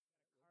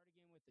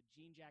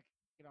jean jacket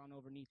on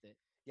underneath it.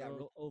 Yeah,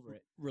 over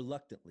it.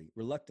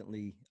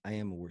 Reluctantly, I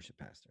am a worship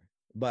pastor,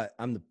 but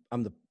I'm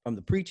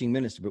the preaching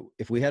minister. But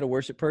if we had a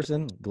worship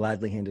person,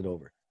 gladly hand it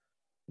over.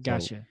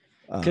 Gotcha.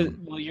 So,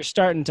 Well, you're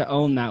starting to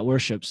own that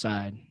worship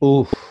side.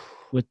 Oh,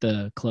 with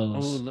the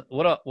clothes. Oh,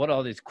 what are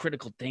all these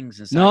critical things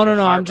inside no, your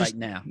heart I'm just,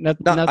 right now?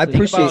 I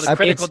appreciate all the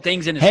critical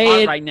things in his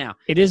heart right now.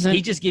 It isn't.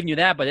 He's just giving you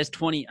that, but it's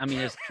 20. I mean,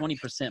 it's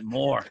 20%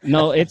 more.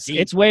 No,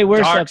 it's way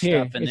worse up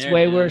here. It's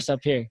way worse up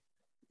here.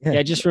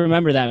 Yeah, just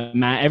remember that,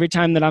 Matt. Every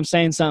time that I'm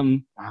saying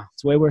something,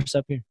 it's way worse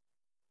up here.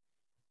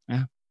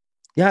 Yeah.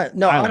 Yeah,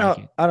 no,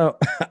 I don't.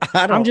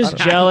 I'm just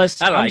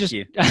jealous. I like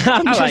you.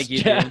 I like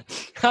you, dude.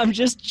 I'm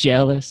just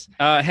jealous.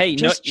 Hey,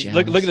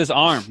 look at this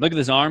arm. Look at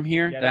this arm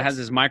here that has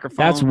this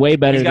microphone. That's way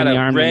better than the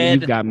arm that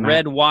you've got, Matt.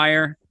 Red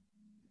wire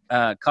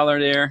color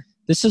there.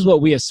 This is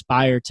what we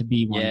aspire to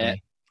be one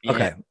day. Yeah,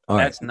 okay, all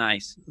right. That's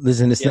nice.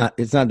 Listen, it's not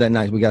that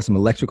nice. We got some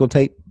electrical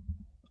tape.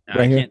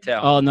 I can't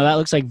tell. Oh no, that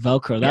looks like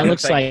Velcro. That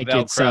looks like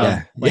it's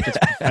like it's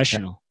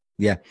professional.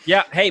 Yeah.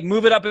 Yeah. Hey,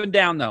 move it up and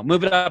down though.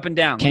 Move it up and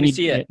down. Let me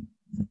see it.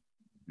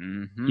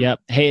 Mm-hmm. Yep.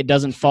 Hey, it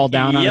doesn't fall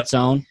down on its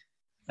own.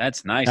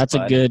 That's nice. That's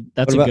a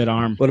good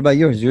arm. What about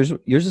yours? Yours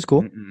is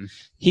cool.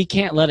 He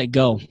can't let it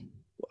go.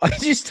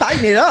 Just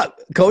tighten it up,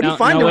 Cody.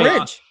 Find a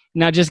wrench.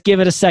 Now just give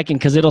it a second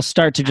because it'll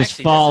start to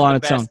just fall on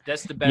its own.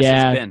 That's the best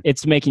it's been.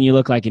 It's making you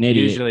look like an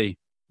idiot. Usually,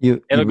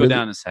 it'll go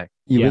down in a sec.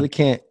 You really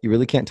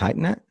can't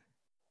tighten that.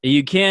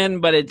 You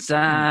can, but it's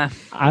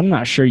I'm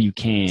not sure you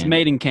can. It's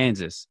made in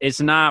Kansas.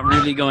 It's not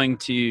really going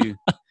to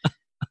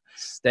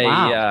stay.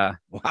 Wow.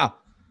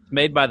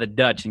 Made by the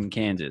Dutch in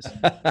Kansas.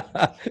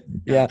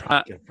 Yeah.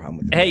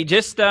 Hey,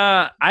 just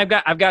I've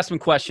got some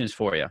questions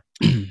for you.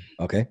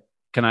 Okay.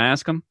 Can I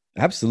ask them?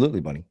 Absolutely,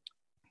 buddy.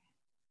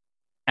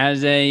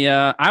 As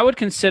I would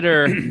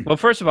consider. Well,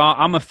 first of all,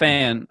 I'm a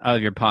fan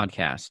of your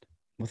podcast.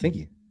 Well, thank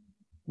you.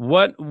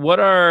 When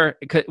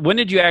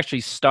did you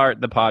actually start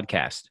the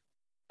podcast?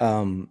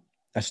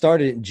 I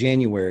started in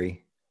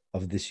January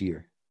of this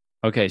year.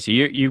 Okay, so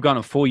you've gone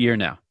a full year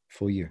now.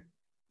 Full year.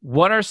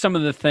 What are some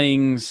of the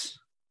things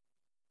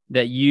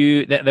that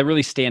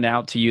really stand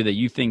out to you that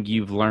you think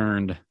you've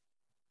learned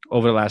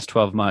over the last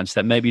 12 months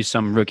that maybe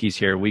some rookies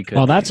here we could?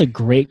 Oh, that's a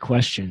great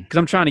question. Because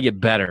I'm trying to get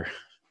better.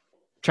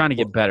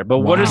 But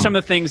what are some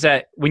of the things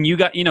that when you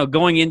got,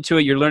 going into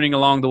it, you're learning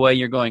along the way,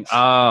 you're going,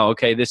 oh,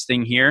 okay, this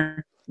thing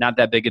here, not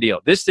that big a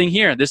deal. This thing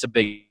here, this is a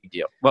big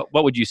deal.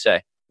 What would you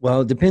say?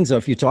 Well, it depends on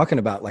if you're talking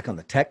about like on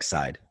the tech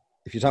side.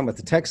 If you're talking about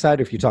the tech side,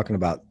 or if you're talking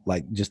about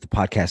like just the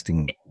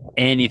podcasting.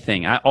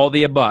 Anything. All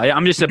the above.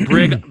 I'm just a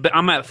brig.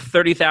 I'm at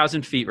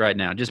 30,000 feet right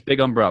now. Just big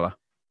umbrella.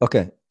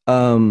 Okay.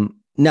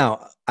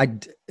 Now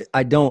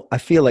I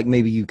feel like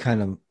maybe you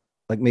kind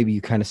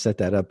of set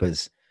that up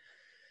as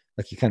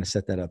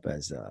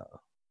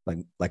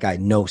like I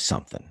know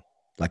something.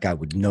 Like I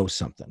would know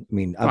something. I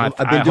mean, I've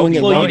been doing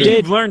it. Well,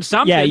 you've learned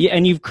something. Yeah,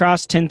 and you've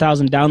crossed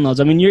 10,000 downloads.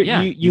 I mean,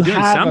 you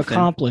have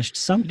accomplished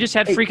something. You just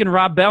had freaking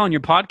Rob Bell on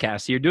your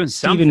podcast. So you're doing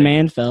something. Stephen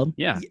Manfeld.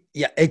 Yeah.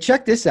 Yeah. Hey,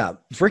 check this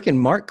out. Freaking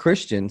Mark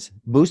Christians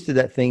boosted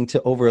that thing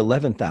to over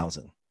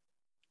 11,000.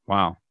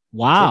 Wow.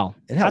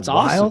 That's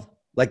awesome.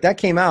 Like that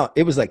came out.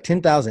 It was like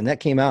 10,000. That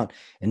came out,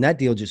 and that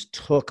deal just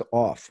took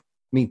off.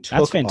 I mean,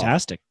 that's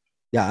fantastic.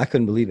 Yeah, I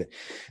couldn't believe it.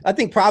 I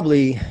think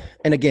probably,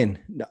 and again,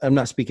 I'm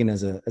not speaking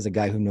as a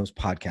guy who knows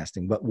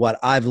podcasting, but what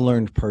I've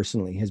learned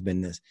personally has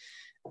been this: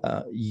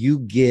 you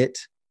get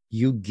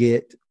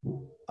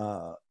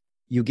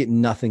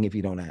nothing if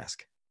you don't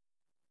ask.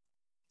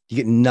 You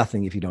get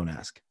nothing if you don't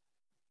ask.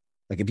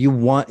 Like if you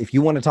want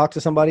to talk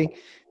to somebody,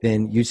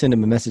 then you send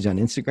them a message on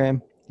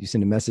Instagram, you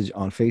send a message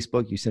on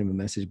Facebook, you send them a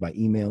message by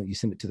email, you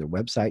send it to their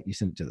website, you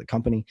send it to their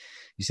company,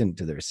 you send it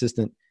to their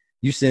assistant,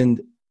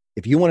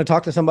 if you want to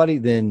talk to somebody,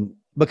 then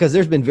because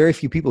there's been very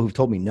few people who've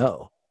told me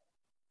no,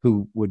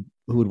 who would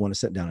want to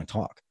sit down and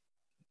talk.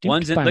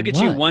 Look at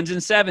you, 1s and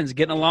 7s,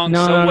 getting along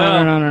so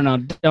well. No.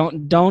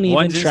 Don't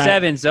even 1s try.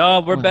 and 7s.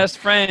 Oh, we're best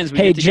friends.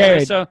 Hey,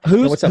 Jared,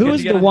 who's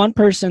the one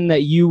person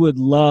that you would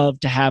love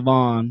to have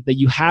on that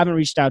you haven't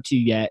reached out to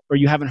yet, or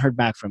you haven't heard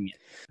back from yet?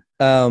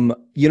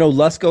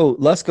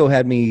 Lusko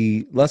had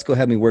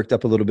me worked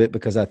up a little bit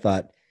because I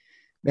thought,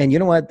 man, you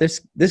know what? This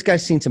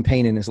guy's seen some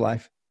pain in his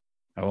life.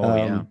 Oh,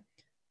 yeah.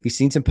 He's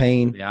seen some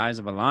pain. The eyes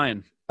of a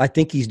lion. I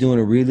think he's doing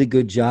a really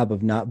good job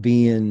of not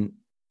being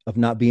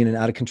an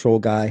out of control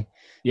guy.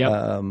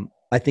 Yeah.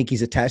 I think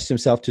he's attached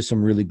himself to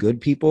some really good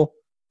people.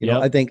 You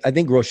know, I think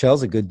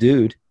Rochelle's a good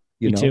dude.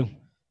 Me too.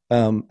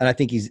 And I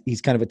think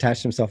he's kind of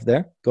attached himself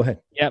there. Go ahead.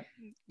 Yep.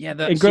 Yeah.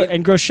 And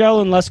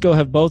Groeschel and Lesko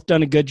have both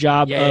done a good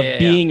job of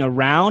being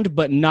around,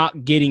 but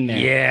not getting there.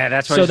 Yeah,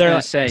 that's what I was going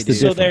to say.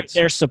 So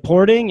they're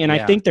supporting, and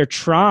I think they're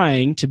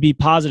trying to be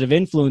positive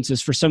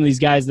influences for some of these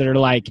guys that are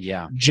like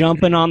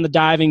jumping on the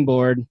diving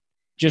board,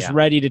 just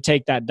ready to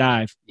take that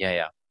dive.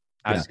 Yeah.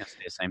 I was going to say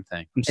the same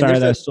thing. I'm sorry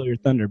that I stole your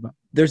thunder, but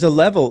there's a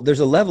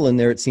level in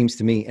there, it seems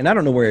to me, and I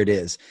don't know where it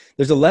is.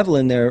 There's a level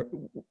in there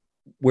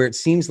where it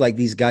seems like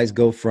these guys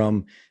go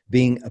from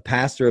being a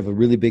pastor of a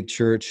really big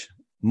church,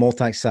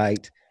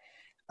 multi-site,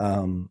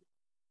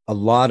 a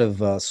lot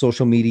of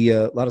social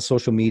media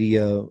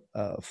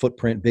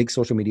footprint, big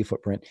social media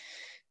footprint,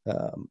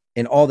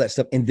 and all that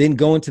stuff, and then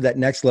going to that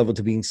next level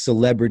to being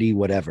celebrity,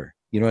 whatever.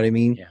 You know what I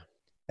mean? Yeah.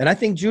 And I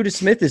think Judah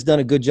Smith has done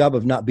a good job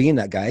of not being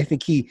that guy. I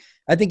think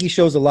he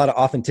shows a lot of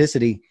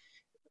authenticity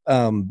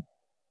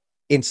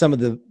in some of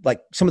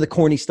the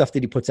corny stuff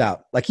that he puts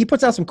out. Like, he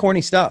puts out some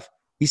corny stuff.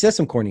 He says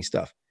some corny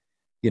stuff,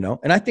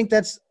 and I think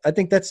that's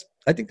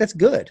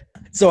good.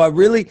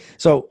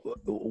 So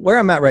where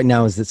I'm at right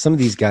now is that some of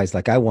these guys,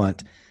 I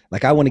want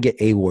to get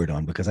A-Ward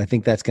on, because I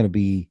think that's going to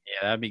be,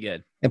 that'd be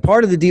good. And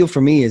part of the deal for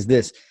me is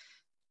this: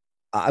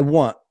 I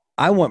want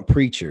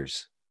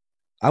preachers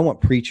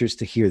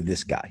to hear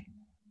this guy,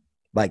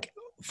 like,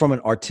 from an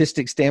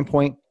artistic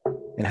standpoint,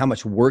 and how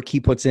much work he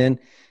puts in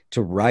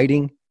to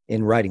writing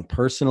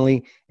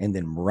personally, and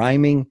then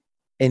rhyming,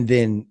 and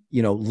then,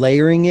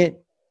 layering it,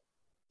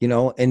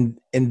 and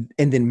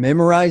then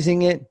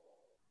memorizing it.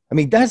 I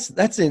mean, that's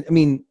it. I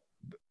mean,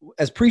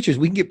 as preachers,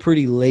 we can get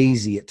pretty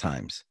lazy at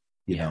times,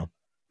 we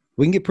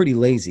can get pretty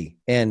lazy.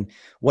 And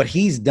what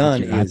he's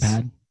done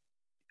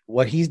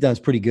is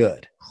pretty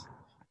good.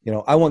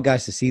 I want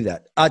guys to see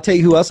that. I'll tell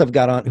you who else I've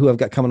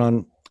got coming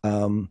on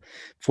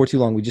for too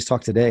long. We just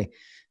talked today.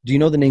 Do you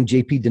know the name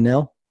J.P.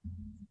 Donnell?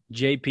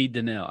 J.P.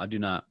 Donnell. I do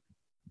not.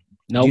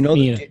 No. Nope,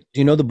 do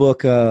you know the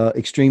book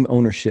Extreme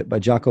Ownership by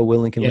Jocko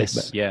Willink and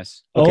Yes.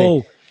 Yes. Okay.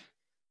 Oh,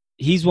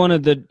 he's one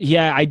of the.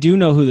 Yeah, I do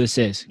know who this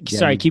is.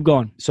 Sorry, keep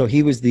going. So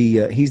he's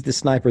the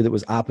sniper that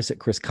was opposite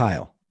Chris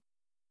Kyle.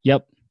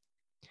 Yep.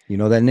 You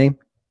know that name?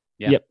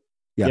 Yeah. Yep.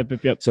 Yeah.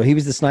 Yep. So he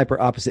was the sniper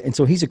opposite, and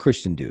so he's a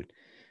Christian dude.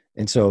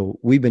 And so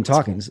we've been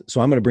talking.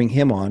 So I'm going to bring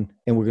him on,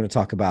 and we're going to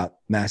talk about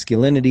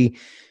masculinity,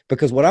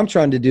 because what I'm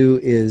trying to do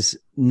is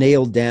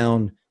nail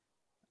down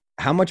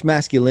how much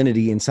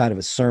masculinity inside of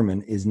a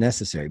sermon is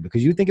necessary.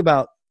 Because you think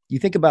about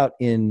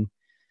in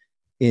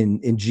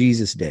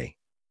Jesus' day,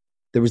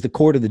 there was the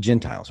court of the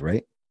Gentiles,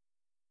 right?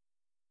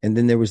 And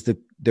then there was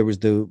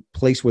the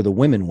place where the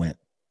women went.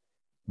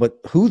 But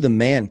who the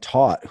man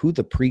taught, who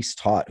the priest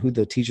taught, who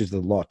the teachers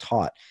of the law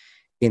taught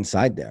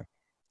inside there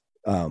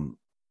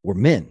were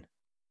men.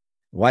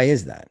 Why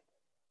is that?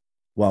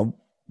 Well,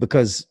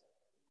 because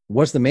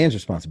what's the man's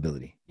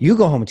responsibility? You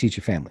go home and teach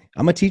your family.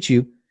 I'm going to teach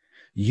you.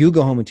 You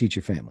go home and teach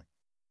your family.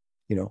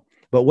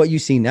 But what you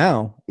see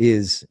now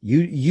is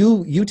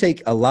you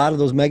take a lot of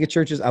those mega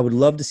churches. I would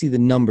love to see the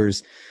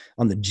numbers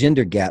on the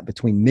gender gap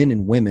between men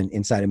and women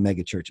inside of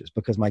mega churches,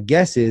 because my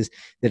guess is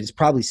that it's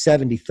probably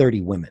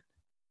 70-30 women.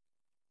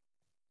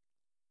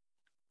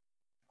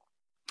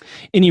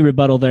 Any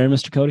rebuttal there,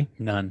 Mr. Cody?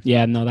 None.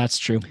 Yeah, no, that's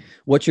true.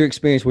 What's your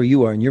experience where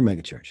you are in your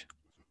mega church?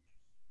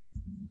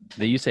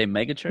 Did you say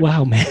mega church?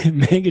 Wow,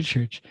 mega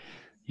church.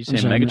 You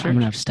say mega church? I'm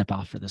gonna have to step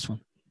off for this one.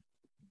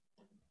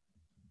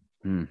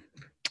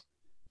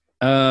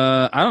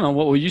 I don't know.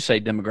 What would you say?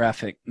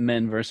 Demographic,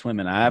 men versus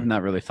women. I have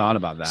not really thought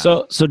about that.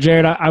 So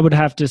Jared, I would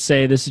have to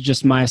say, this is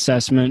just my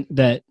assessment,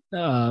 that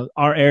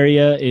our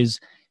area is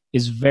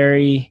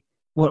very,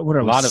 what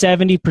are we,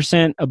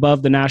 70%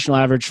 above the national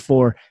average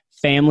for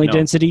family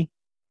density.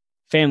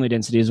 Family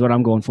density is what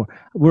I'm going for.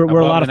 We're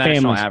a lot of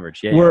families.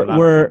 Average. Yeah,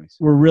 we're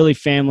really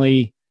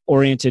family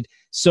oriented.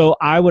 So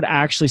I would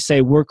actually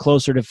say we're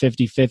closer to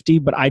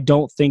 50-50, but I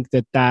don't think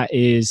that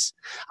is,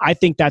 I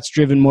think that's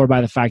driven more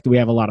by the fact that we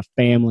have a lot of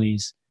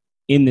families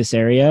in this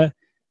area,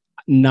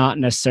 not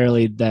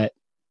necessarily that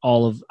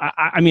all of,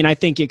 I mean, I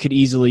think it could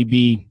easily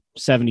be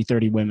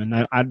 70-30 women.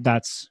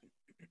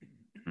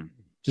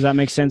 Does that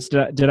make sense?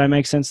 Did I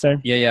make sense there?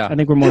 Yeah. I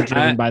think we're more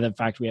driven by the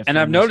fact we have and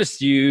families. I've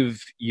noticed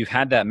you've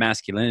had that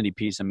masculinity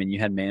piece. I mean, you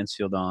had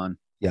Mansfield on.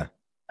 Yeah.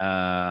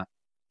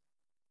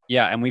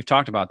 Yeah, and we've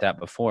talked about that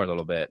before a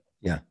little bit.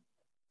 Yeah.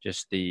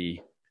 Just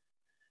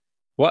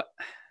what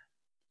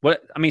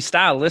I mean,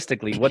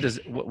 stylistically, what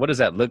does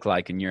that look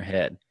like in your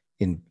head?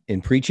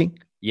 In preaching?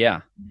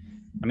 Yeah.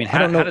 I mean,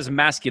 how does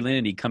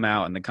masculinity come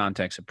out in the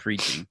context of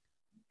preaching?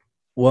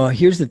 Well,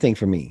 here's the thing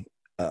for me.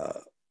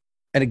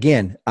 And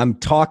again, I'm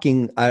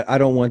talking, I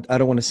don't want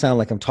to sound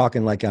like I'm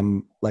talking like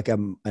I'm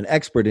an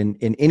expert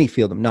in any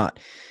field. I'm not.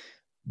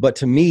 But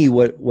to me,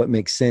 what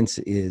makes sense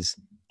is,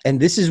 and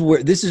this is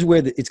where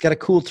it's got a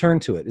cool turn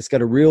to it. It's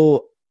got a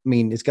real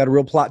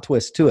plot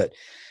twist to it.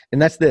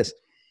 And that's this.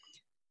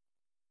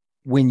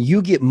 When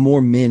you get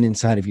more men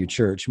inside of your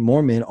church,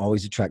 more men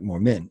always attract more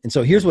men. And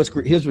so here's what's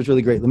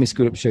really great. Let me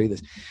scoot up and show you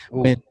this.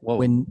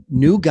 When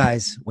new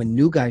guys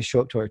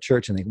show up to our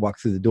church and they walk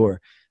through the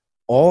door,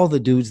 all the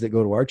dudes that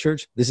go to our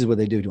church, this is what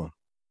they do to them.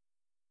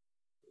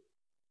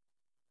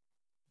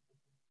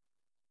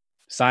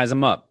 Size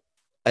them up.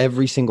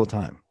 Every single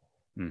time.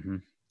 Mm-hmm.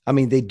 I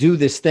mean, they do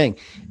this thing.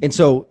 And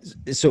so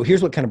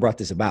here's what kind of brought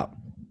this about.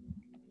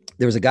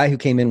 There was a guy who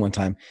came in one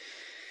time.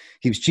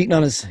 He was cheating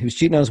on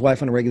his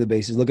wife on a regular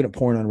basis, looking at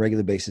porn on a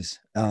regular basis.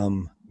 I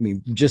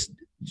mean, just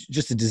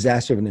a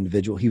disaster of an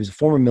individual. He was a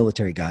former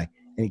military guy,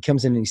 and he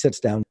comes in and he sits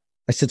down.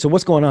 I said, "So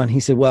what's going on?" He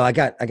said, "Well, I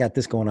got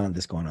this going on,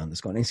 this going on, this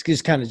going on." It's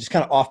just kind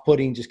of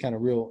off-putting, just kind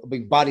of real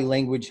big body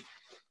language,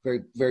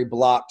 very, very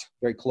blocked,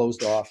 very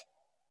closed off.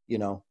 you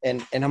know,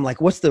 and I'm like,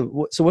 so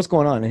what's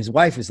going on? And his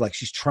wife is like,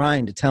 she's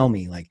trying to tell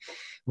me like,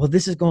 well,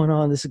 this is going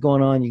on. This is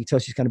going on. You can tell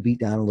she's kind of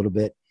beat down a little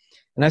bit.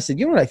 And I said,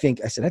 you know what I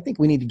think? I said, I think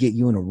we need to get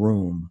you in a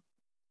room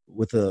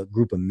with a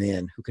group of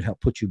men who can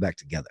help put you back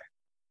together.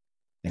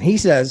 And he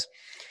says,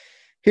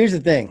 here's the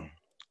thing.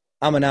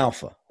 I'm an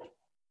alpha.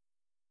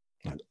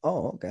 I'm like,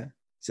 oh, okay.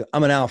 So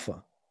I'm an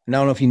alpha. And I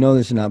don't know if you know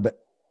this or not, but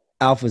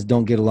alphas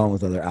don't get along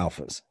with other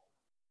alphas.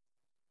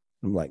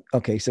 I'm like,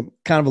 okay, so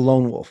kind of a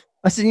lone wolf.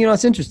 I said, you know,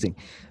 it's interesting.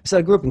 I said,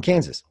 I grew up in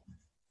Kansas.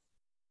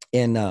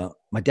 And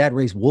my dad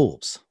raised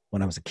wolves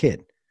when I was a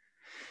kid.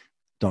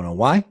 Don't know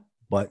why,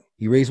 but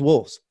he raised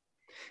wolves.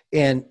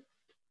 And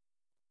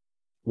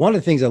one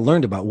of the things I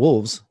learned about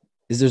wolves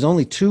is there's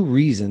only 2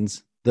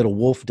 reasons that a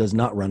wolf does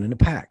not run in a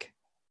pack.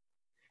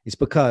 It's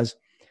because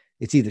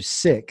it's either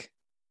sick,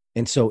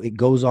 and so it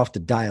goes off to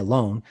die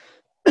alone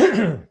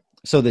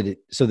so that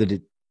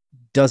it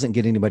doesn't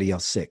get anybody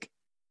else sick,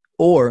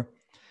 or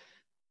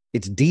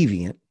it's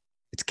deviant.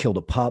 It's killed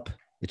a pup.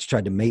 It's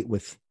tried to mate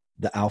with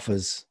the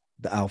alpha's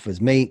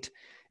mate.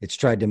 It's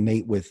tried to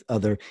mate with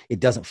other, it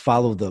doesn't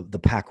follow the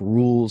pack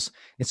rules.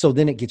 And so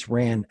then it gets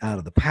ran out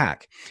of the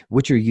pack.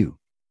 Which are you?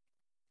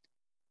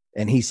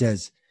 And he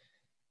says,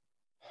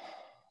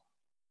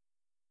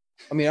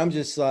 I mean, I'm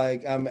just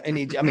like,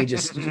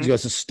 just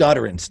a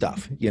stuttering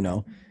stuff, you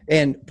know?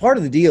 And part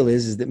of the deal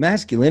is that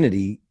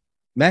masculinity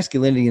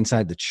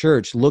inside the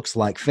church looks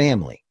like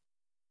family.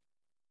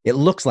 It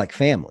looks like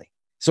family.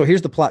 So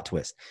here's the plot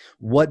twist.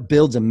 What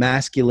builds a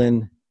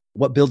masculine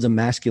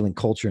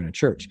culture in a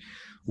church?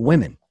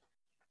 Women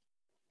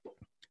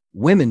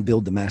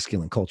build the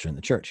masculine culture in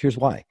the church. Here's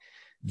why.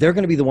 They're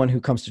going to be the one who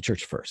comes to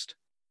church first.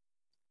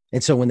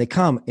 And so when they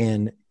come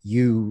and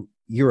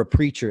you're a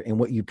preacher and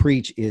what you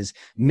preach is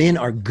men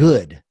are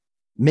good.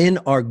 Men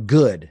are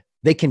good.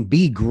 They can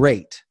be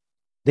great.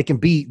 They can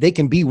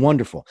be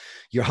wonderful.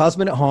 Your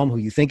husband at home who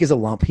you think is a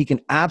lump, he can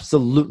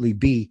absolutely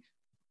be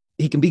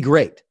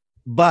great.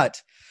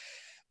 But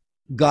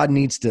God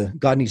needs to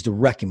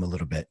wreck him a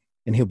little bit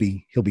and he'll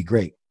be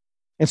great.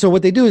 And so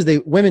what they do is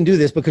women do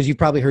this because you've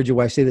probably heard your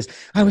wife say this.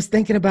 I was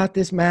thinking about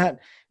this, Matt,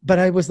 but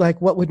I was like,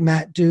 what would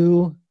Matt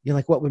do? You're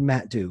like, what would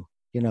Matt do?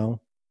 You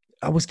know,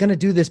 I was going to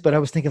do this, but I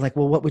was thinking like,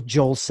 well, what would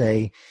Joel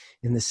say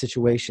in this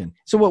situation?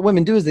 So what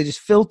women do is they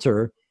just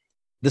filter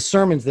the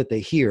sermons that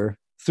they hear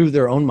through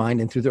their own mind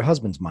and through their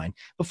husband's mind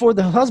before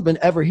the husband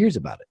ever hears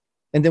about it.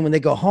 And then when they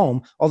go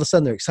home, all of a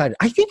sudden they're excited.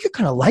 I think you're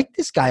going to like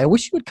this guy. I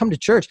wish you would come to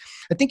church.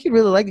 I think you'd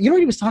really like it. You know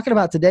what he was talking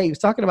about today? He was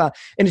talking about,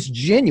 and it's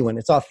genuine,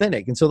 it's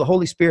authentic. And so the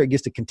Holy Spirit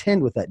gets to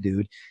contend with that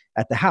dude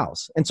at the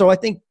house. And so I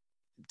think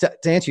to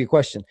answer your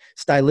question,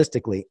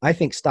 stylistically, I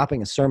think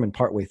stopping a sermon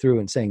partway through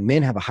and saying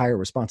men have a higher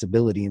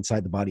responsibility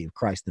inside the body of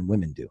Christ than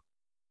women do.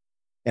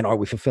 And are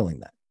we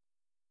fulfilling that?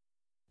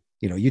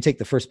 You know, you take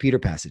the 1 Peter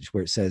passage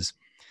where it says,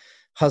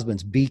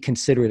 husbands, be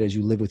considerate as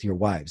you live with your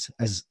wives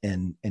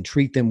and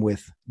treat them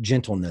with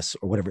gentleness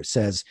or whatever it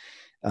says,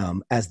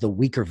 as the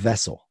weaker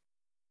vessel,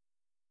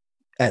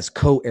 as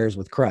co-heirs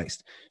with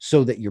Christ,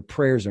 so that your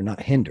prayers are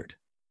not hindered.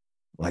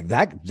 Like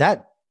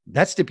that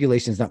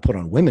stipulation is not put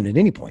on women at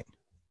any point.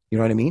 You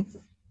know what I mean?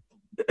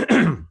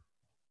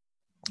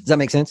 Does that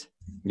make sense?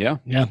 Yeah.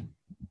 Yeah.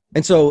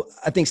 And so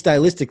I think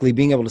stylistically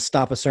being able to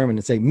stop a sermon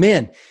and say,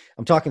 men,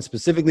 I'm talking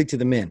specifically to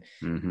the men.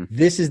 Mm-hmm.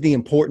 This is the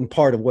important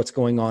part of what's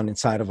going on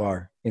inside of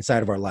our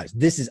lives.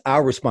 This is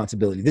our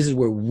responsibility. This is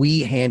where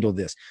we handle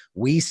this.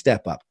 We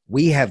step up.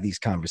 We have these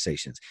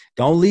conversations.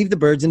 Don't leave the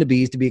birds and the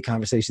bees to be a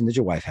conversation that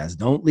your wife has.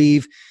 Don't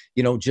leave,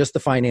 just the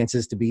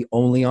finances to be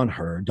only on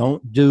her.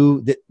 Don't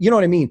do that. You know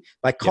what I mean?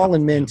 By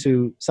calling men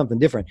to something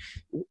different.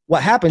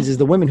 What happens is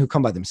the women who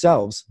come by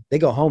themselves, they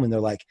go home and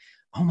they're like,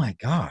 oh my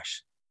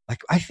gosh.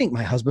 Like, I think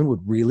my husband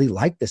would really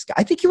like this guy.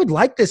 I think he would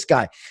like this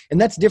guy.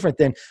 And that's different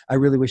than, I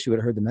really wish you would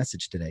have heard the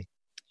message today.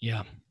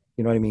 Yeah.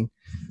 You know what I mean?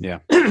 Yeah.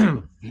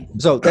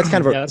 So that's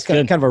kind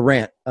of a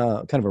rant,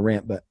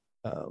 but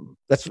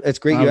that's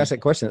great. You asked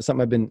that question. That's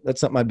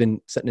something I've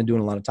been sitting and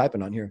doing a lot of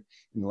typing on here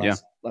in the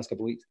last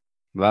couple of weeks.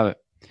 Love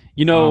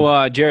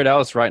it. Jared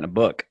Ellis writing a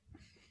book.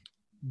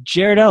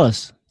 Jared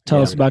Ellis,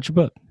 tell us about your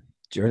book.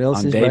 Jared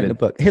Ellis is writing a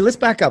book. Hey, let's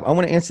back up. I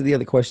want to answer the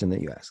other question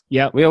that you asked.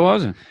 Yeah. What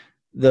was it?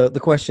 The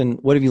question,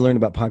 what have you learned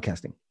about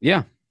podcasting?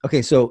 Yeah.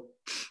 Okay, so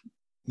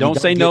don't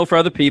say no for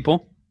other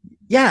people.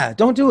 Yeah,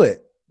 don't do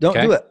it. Don't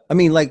do it. I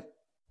mean, like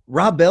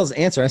Rob Bell's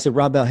answer, I said,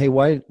 Rob Bell, hey,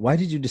 why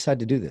did you decide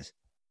to do this?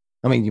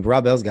 I mean,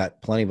 Rob Bell's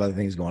got plenty of other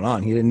things going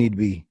on. He didn't need to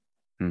be.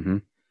 Mm-hmm.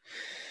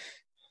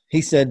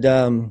 He said,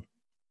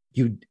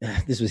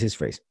 this was his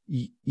phrase,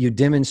 you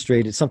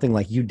demonstrated something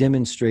like you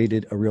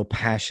demonstrated a real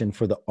passion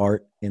for the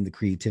art and the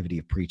creativity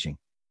of preaching.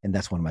 And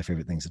that's one of my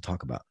favorite things to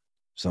talk about.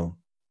 So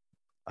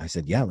I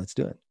said, yeah, let's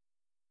do it.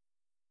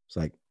 It's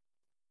like,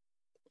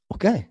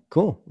 okay,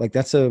 cool. Like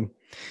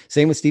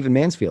same with Stephen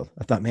Mansfield.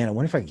 I thought, man, I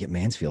wonder if I could get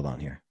Mansfield on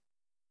here.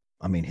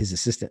 I mean, his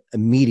assistant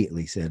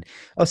immediately said,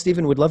 oh,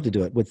 Stephen would love to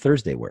do it. Would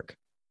Thursday work?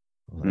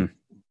 Like,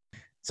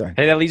 sorry.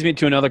 Hey, that leads me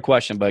to another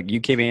question, but you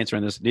keep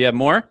answering this. Do you have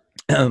more?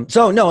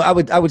 So no, I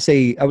would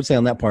say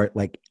on that part,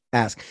 like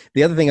ask.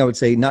 The other thing I would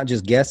say, not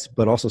just guests,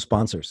 but also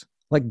sponsors.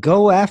 Like,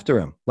 go after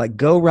them. Like,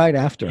 go right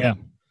after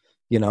them.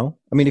 You know,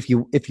 I mean, if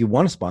you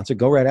want to sponsor,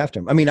 go right after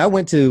them. I mean, I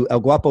went to El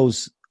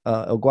Guapo's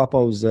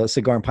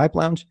Cigar and Pipe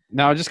Lounge.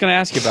 No, I was just going to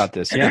ask you about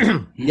this. Yeah.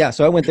 Yeah.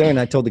 So I went there and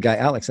I told the guy,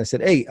 Alex, I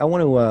said, hey, I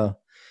want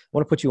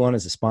to put you on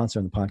as a sponsor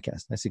on the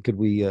podcast. I said, could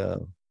we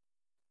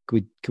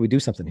do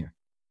something here?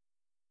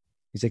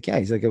 He's like, yeah.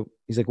 He's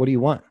like, what do you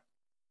want?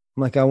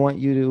 I'm like, I want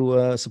you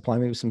to supply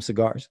me with some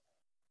cigars,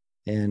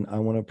 and I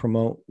want to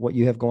promote what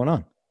you have going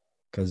on,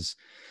 because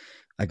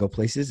I go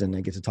places and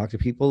I get to talk to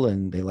people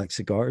and they like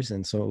cigars.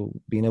 And so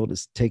being able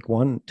to take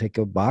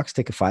a box,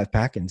 take a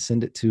 5-pack and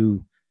send it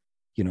to,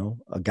 you know,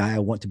 a guy I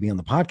want to be on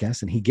the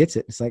podcast, and he gets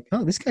it. It's like,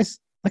 oh, this guy's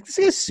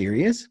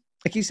serious.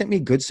 Like, he sent me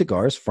good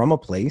cigars from a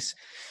place,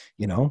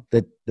 you know,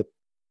 that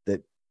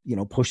you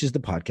know, pushes the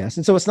podcast.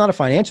 And so it's not a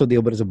financial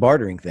deal, but it's a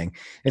bartering thing.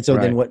 And so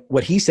then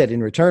what he said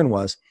in return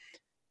was,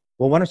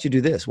 well, why don't you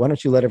do this? Why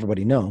don't you let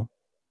everybody know?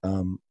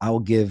 I'll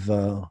give,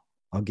 I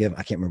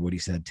can't remember what he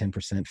said, 10%,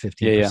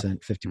 15%,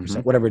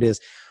 50%, whatever it is,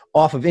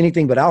 off of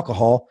anything but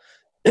alcohol.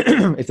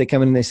 If they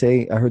come in and they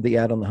say, I heard the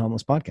ad on the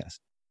Homilist podcast,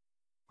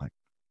 like,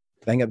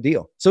 bang up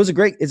deal. So it's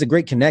a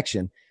great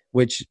connection,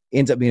 which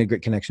ends up being a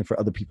great connection for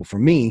other people. For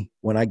me,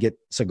 when I get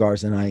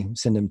cigars and I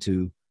send them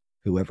to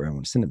whoever I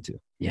want to send them to.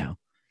 Yeah.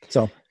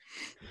 So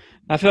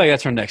I feel like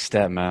that's our next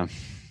step, man.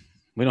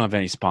 We don't have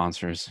any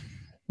sponsors.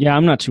 Yeah,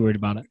 I'm not too worried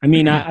about it. I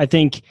mean, I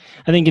think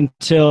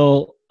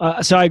until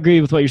so I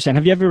agree with what you're saying.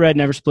 Have you ever read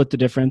Never Split the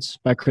Difference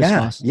by Chris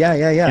Voss?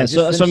 Yeah.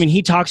 So I mean,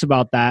 he talks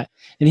about that,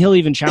 and he'll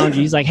even challenge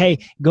you. He's like, hey,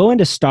 go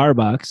into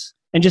Starbucks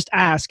and just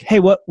ask, hey,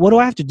 what do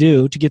I have to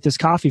do to get this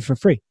coffee for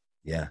free?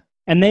 Yeah.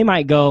 And they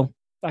might go,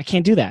 I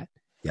can't do that.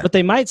 Yeah. But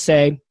they might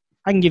say,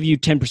 I can give you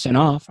 10%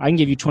 off. I can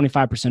give you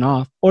 25%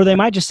 off. Or they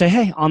might just say,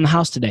 hey, on the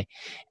house today.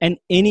 And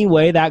any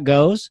way that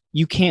goes,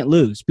 you can't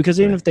lose.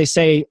 Because even if they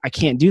say, I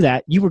can't do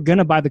that, you were going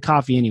to buy the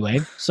coffee anyway.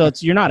 So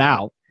you're not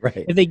out.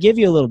 Right. If they give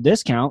you a little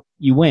discount,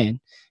 you win.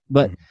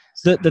 But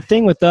the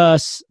thing with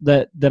us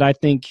that I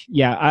think,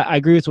 I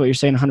agree with what you're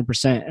saying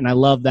 100%. And I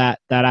love that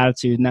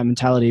attitude and that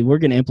mentality. We're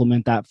going to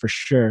implement that for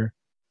sure.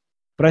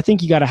 But I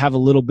think you got to have a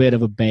little bit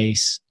of a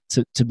base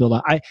to build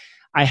up.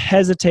 I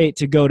hesitate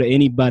to go to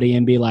anybody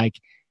and be like,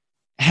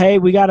 hey,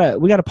 we got a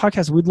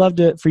podcast. We'd love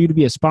for you to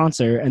be a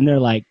sponsor. And they're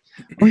like,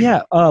 oh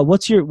yeah,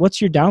 what's your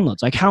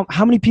downloads? Like how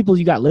many people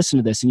you got listen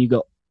to this? And you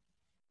go,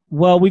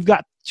 well, we've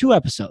got 2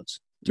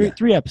 episodes,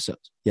 three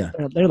episodes. Yeah.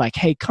 They're like,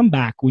 hey, come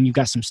back when you've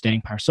got some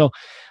staying power. So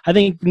I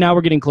think now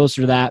we're getting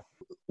closer to that.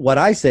 What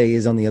I say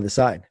is on the other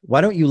side.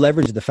 Why don't you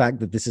leverage the fact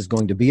that this is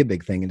going to be a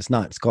big thing? And it's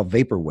not. It's called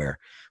vaporware.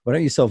 Why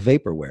don't you sell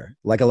vaporware?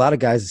 Like a lot of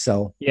guys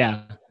sell.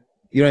 Yeah.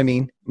 You know what I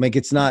mean? Like,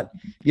 you're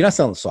not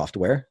selling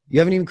software. You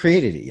haven't even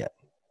created it yet.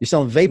 You're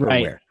selling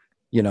vaporware,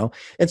 you know?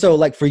 And so,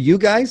 like, for you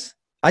guys,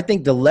 I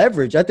think the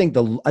leverage, I think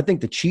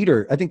the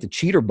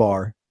cheater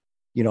bar,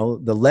 you know,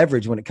 the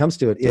leverage when it comes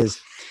to it is,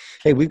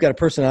 hey, we've got a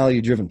personality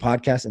driven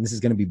podcast and this is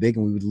going to be big.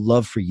 And we would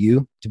love for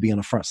you to be on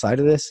the front side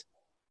of this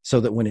so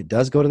that when it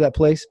does go to that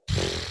place,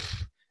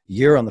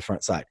 you're on the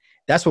front side.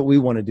 That's what we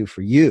want to do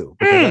for you.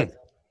 Yeah.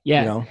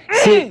 You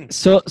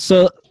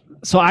know?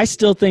 So I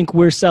still think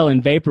we're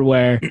selling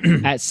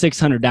vaporware at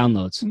 600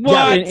 downloads.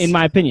 What? In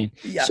my opinion.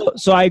 Yeah.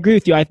 So I agree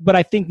with you. But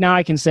I think now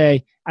I can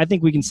say, I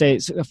think we can say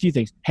a few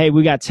things. Hey,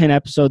 we got 10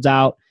 episodes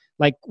out.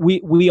 Like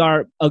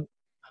we're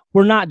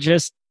not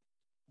just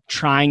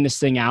trying this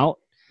thing out.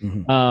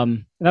 That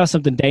was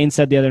something Dane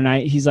said the other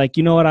night. He's like,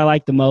 you know what I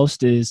like the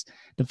most is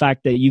the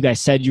fact that you guys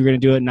said you were going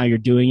to do it. And now you're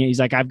doing it. He's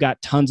like, I've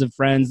got tons of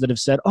friends that have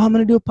said, oh, I'm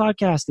going to do a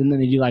podcast. And then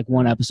they do like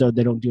 1 episode.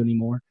 They don't do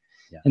anymore.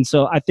 Yeah. And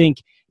so I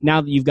think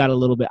now that you've got a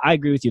little bit, I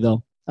agree with you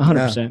though,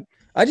 100%. Yeah.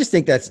 I just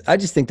think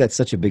that's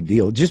such a big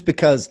deal. Just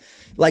because,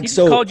 like, he just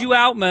called you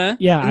out, man.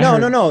 Yeah.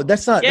 No.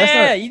 That's not.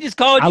 You just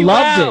called you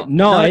out. I loved it.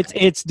 No,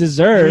 it's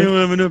deserved. We don't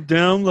have enough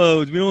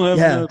downloads. We don't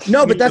have enough.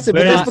 No, but that's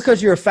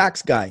because you're a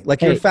facts guy.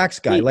 Like, you're a facts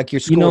guy. Like,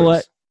 your scores. You know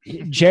what?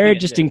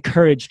 Jared just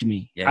encouraged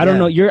me. I don't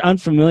know. You're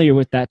unfamiliar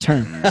with that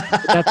term.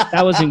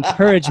 That was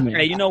encouragement.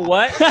 Hey, you know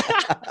what?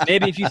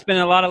 Maybe if you spend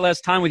a lot of less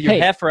time with your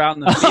heifer out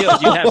in the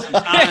field, you'd have some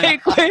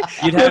time.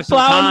 You'd have some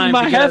time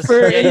my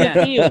heifer in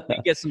the field.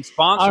 You get some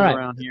sponsors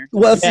around here.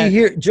 Well, see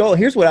here, Joel.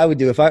 Here's what I would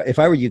do if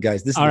I were you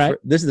guys. This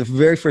is the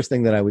very first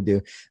thing that I would do.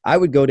 I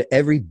would go to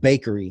every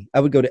bakery.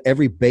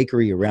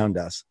 Around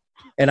us.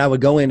 And I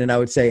would go in and I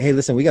would say, hey,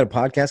 listen, we got a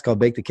podcast called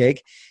Bake the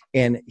Cake.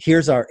 And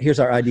here's our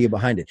idea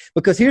behind it.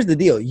 Because here's the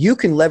deal. You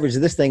can leverage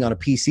this thing on a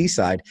PC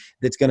side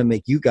that's going to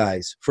make you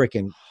guys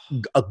freaking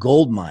a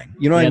gold mine.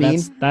 You know what I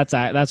mean?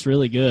 That's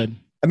really good.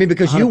 I mean,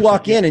 because you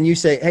walk in and you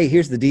say, hey,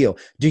 here's the deal.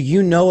 Do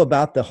you know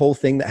about the whole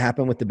thing that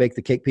happened with the Bake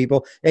the Cake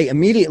people? Hey,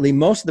 immediately,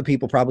 most of the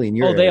people probably in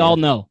your area. They all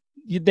know.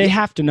 They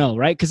have to know,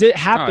 right? Because it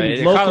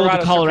happened local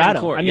to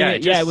Colorado. I mean,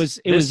 it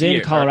was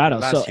in Colorado.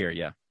 Last year,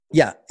 yeah.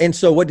 Yeah. And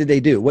so what did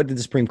they do? What did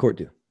the Supreme Court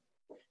do?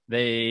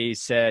 They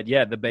said,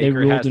 the baker they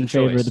ruled has the in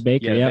favor choice. of the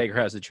baker. The baker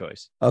has the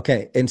choice.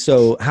 Okay. And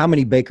so how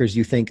many bakers do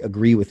you think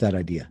agree with that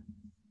idea?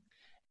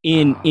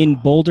 In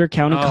Boulder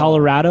County,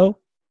 Colorado,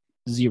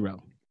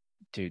 0.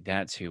 Dude,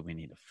 that's who we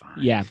need to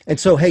find. Yeah. And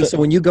so, hey, so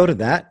when you go to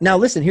that, now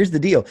listen, here's the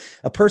deal.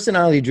 A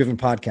personality-driven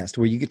podcast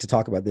where you get to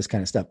talk about this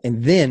kind of stuff.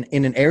 And then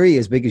in an area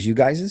as big as you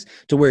guys is,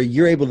 to where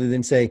you're able to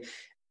then say,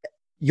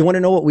 you want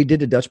to know what we did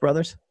to Dutch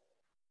Brothers?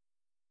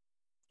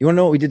 You want to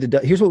know what we did to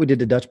here's what we did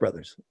to Dutch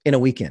Brothers in a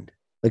weekend.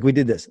 Like we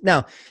did this.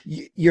 Now,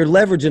 you're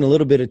leveraging a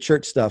little bit of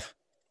church stuff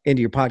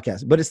into your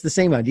podcast, but it's the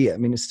same idea. I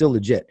mean, it's still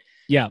legit.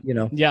 Yeah. You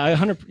know? Yeah.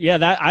 100. Yeah.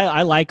 That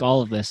I like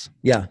all of this.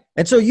 Yeah.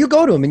 And so you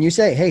go to them and you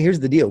say, hey, here's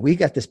the deal. We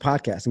got this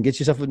podcast, and get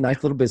yourself a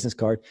nice little business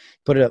card,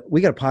 put it up.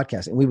 We got a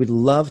podcast and we would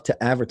love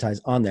to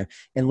advertise on there,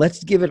 and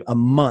let's give it a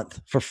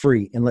month for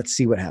free. And let's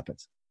see what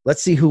happens.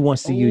 Let's see who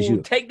wants to use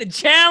you. Take the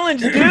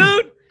challenge, dude. You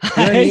know what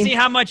I mean? See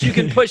how much you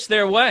can push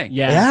their way.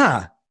 Yeah.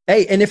 Yeah.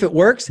 Hey, and if it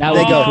works, That they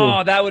would be go, cool.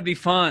 Oh, that would be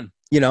fun.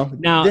 you know,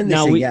 then they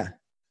say, yeah.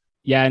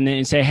 Yeah, and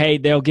then say, hey,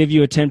 they'll give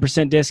you a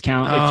 10%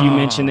 discount if you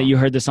mention that you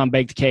heard this on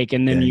Baked Cake,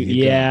 and then There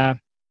you go.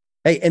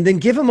 Hey, and then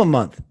give them a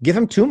month. Give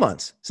them 2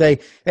 months. Say,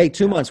 hey,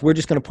 2 months, we're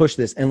just going to push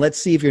this, and let's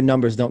see if your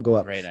numbers don't go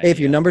up. Great Hey, if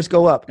your idea. numbers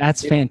go up,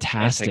 That's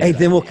fantastic. hey,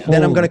 then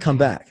then I'm going to Holy- come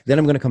back. Then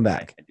I'm going to come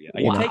back.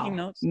 Are you Wow. taking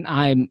notes?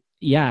 Yeah,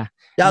 Yeah,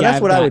 that's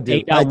I've what I got would do.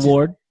 8 Out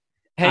Ward.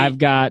 Hey, I've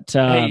got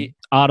hey.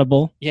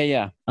 Audible.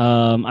 yeah.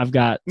 I've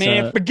got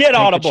Man, forget Take the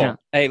Audible.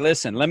 chance. Hey,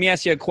 listen, let me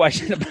ask you a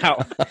question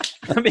about,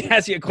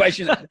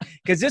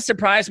 because this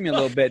surprised me a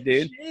little bit,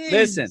 dude.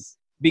 Listen,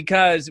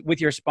 because with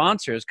your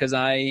sponsors, because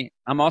I'm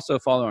also a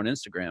follower on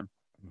Instagram.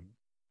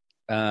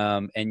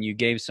 And you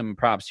gave some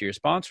props to your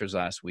sponsors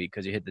last week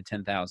because you hit the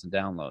 10,000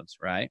 downloads,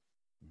 right?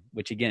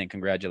 Which again,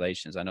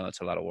 congratulations. I know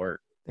that's a lot of work.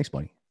 Thanks,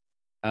 buddy.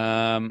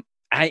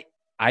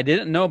 I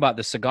didn't know about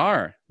the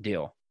cigar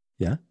deal.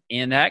 Yeah.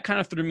 And that kind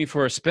of threw me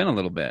for a spin a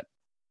little bit.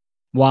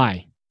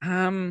 Why?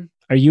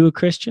 Are you a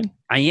Christian?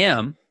 I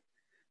am,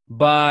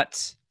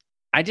 but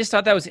I just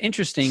thought that was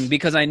interesting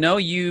because I know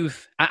and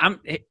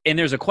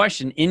there's a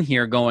question in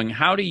here going,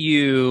 how do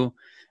you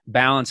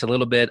balance a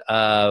little bit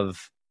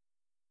of,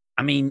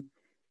 I mean,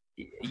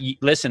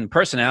 listen,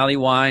 personality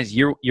wise,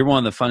 you're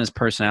one of the funnest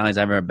personalities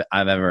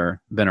I've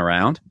ever been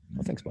around.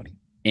 Well, thanks, buddy.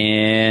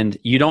 And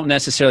you don't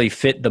necessarily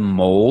fit the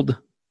mold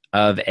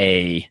of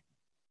a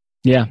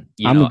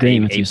I'm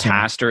agreeing with you.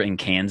 pastor in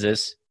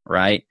Kansas,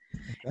 right?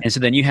 Okay. And so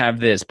then you have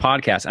this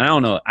podcast, and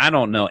I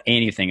don't know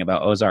anything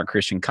about Ozark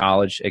Christian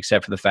College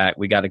except for the fact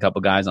we got a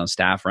couple guys on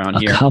staff around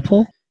here. A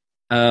couple?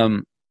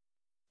 And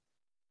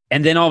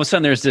then all of a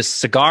sudden there's this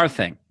cigar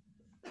thing,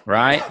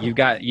 right? You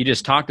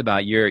just talked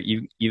about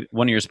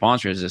one of your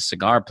sponsors is a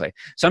cigar place.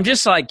 So I'm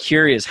just like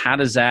curious,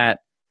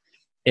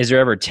 is there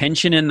ever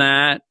tension in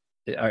that?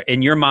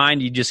 In your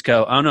mind, you just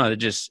go, oh no,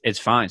 it's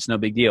fine. It's no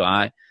big deal.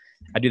 I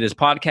do this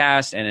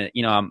podcast and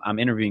I'm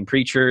interviewing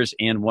preachers,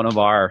 and one of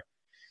our,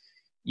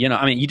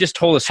 you just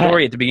told a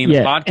story at the beginning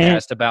of the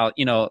podcast about,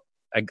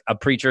 a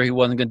preacher who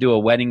wasn't going to do a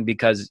wedding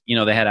because,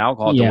 they had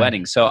alcohol at the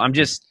wedding. So I'm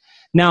just,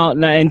 Now,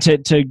 and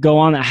to go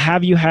on,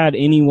 have you had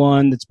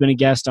anyone that's been a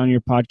guest on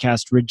your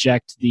podcast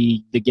reject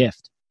the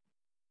gift?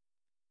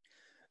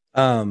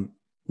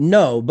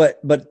 No,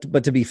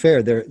 but to be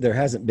fair, there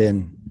hasn't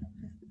been.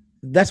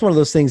 That's one of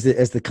those things that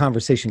as the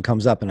conversation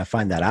comes up and I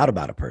find that out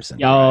about a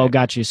person. Oh,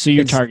 got you. So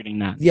you're targeting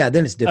that. Yeah,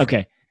 then it's different.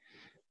 Okay.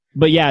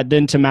 But yeah,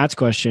 then to Matt's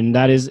question,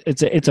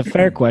 it's a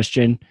fair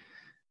question.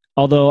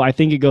 Although I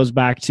think it goes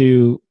back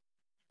to,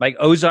 like,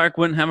 Ozark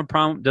doesn't have a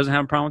problem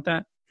with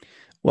that.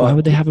 Well, why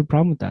would they have a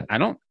problem with that? I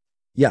don't.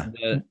 Yeah.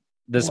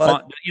 The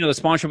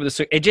sponsorship with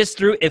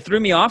it threw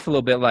me off a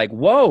little bit. Like,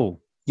 whoa.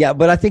 Yeah,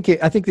 but I think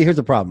here's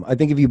the problem. I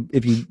think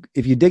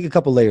if you dig a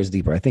couple layers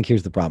deeper, I think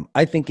here's the problem.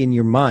 I think in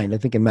your mind, I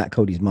think in Matt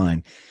Cody's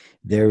mind,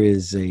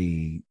 there's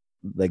a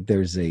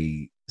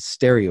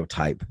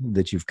stereotype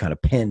that you've kind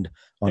of pinned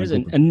on. There's a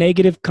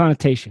negative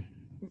connotation.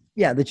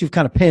 Yeah, that you've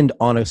kind of pinned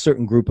on a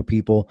certain group of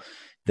people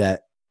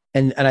that,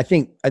 and I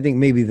think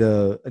maybe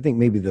the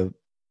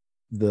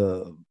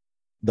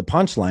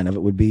punchline of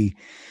it would be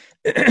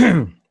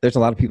there's a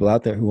lot of people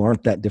out there who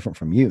aren't that different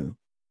from you.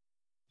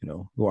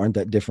 Who aren't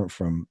that different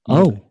from. Get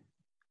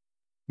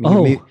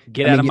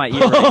out of my ear.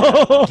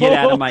 Right now. Get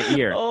out of my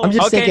ear. I'm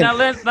just thinking.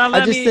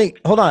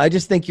 Hold on. I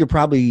just think you're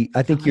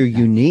you're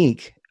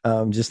unique,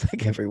 just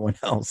like everyone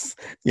else.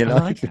 Get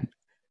out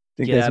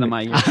of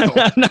my ear.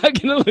 I'm not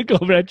going to look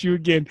over at you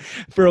again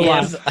for a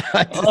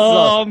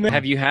while. Man.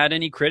 Have you had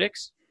any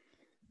critics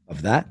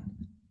of that?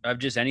 Of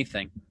just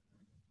anything?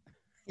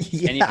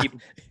 Yeah. Any people?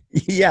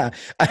 Yeah,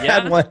 I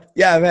had one.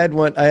 Yeah, I've had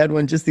one. I had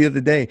one just the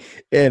other day,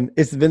 and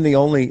it's been the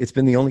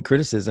only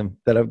criticism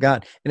that I've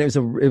got, and it was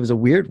a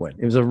weird one.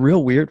 It was a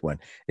real weird one.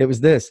 It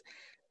was this.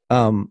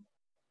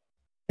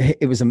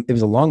 It was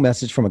a long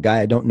message from a guy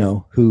I don't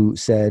know who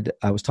said,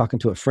 I was talking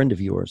to a friend of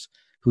yours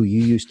who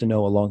you used to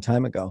know a long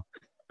time ago,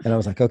 and I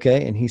was like,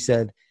 okay, and he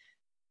said,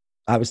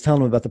 I was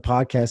telling him about the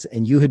podcast,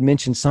 and you had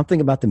mentioned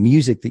something about the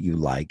music that you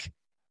like,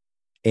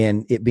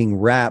 and it being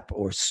rap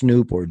or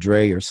Snoop or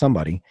Dre or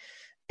somebody,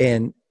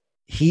 and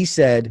he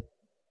said,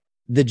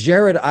 the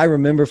Jared I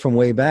remember from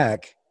way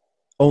back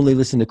only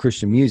listened to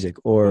Christian music,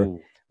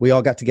 or we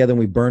all got together and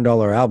we burned all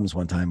our albums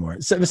one time, or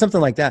it was something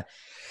like that.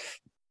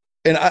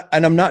 And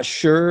I'm not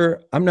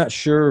sure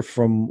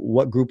from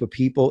what group of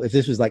people, if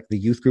this was like the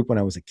youth group when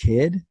I was a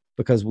kid,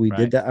 because we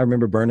did that. I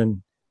remember burning.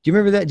 Do you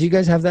remember that? Do you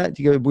guys have that?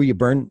 Where you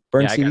burn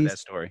CDs? I got that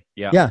story.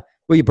 Yeah. Yeah.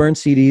 Where you burn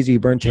CDs or you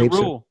burn tapes.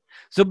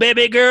 So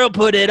baby girl,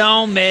 put it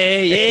on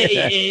me.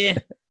 Yeah.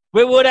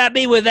 Where would I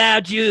be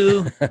without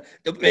you?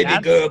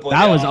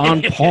 That was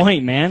on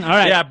point, man. All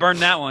right. Yeah, burn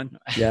that one.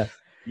 Yeah.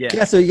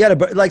 Yeah, so you got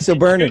to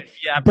burn it.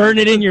 Yeah, burn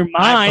it in your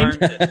mind.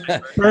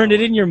 Burn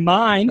it in your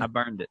mind. I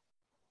burned it.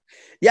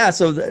 Yeah,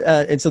 so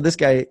and so this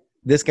guy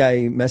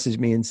messaged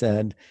me and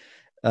said,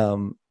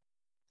 and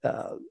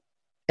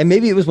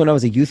maybe it was when I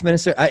was a youth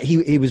minister.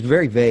 He was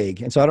very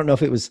vague, and so I don't know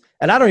if it was,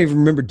 and I don't even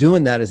remember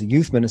doing that as a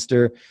youth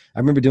minister. I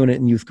remember doing it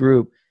in youth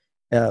group,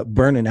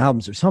 burning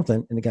albums or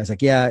something. And the guy's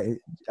like, "Yeah,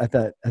 I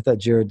thought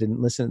Jared didn't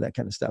listen to that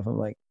kind of stuff." I'm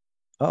like,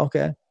 "Oh,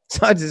 okay."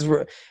 So I just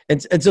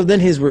and so then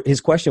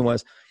his question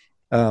was,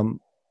 "Are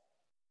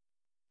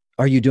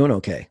you doing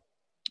okay?"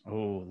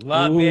 Oh,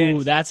 love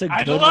it. That's a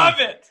good I love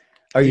it.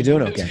 Are you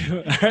doing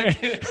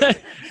okay?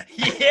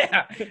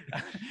 Yeah.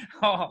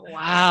 Oh,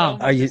 wow.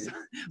 Are you?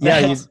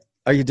 Yeah.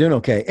 Are you doing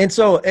okay? And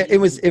so it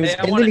was.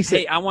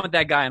 Hey, I want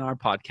that guy in our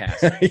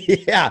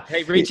podcast. Yeah.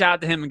 Hey, reach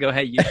out to him and go,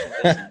 hey, you should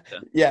listen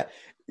to.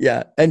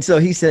 Yeah. And so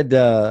he said,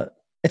 and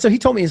so he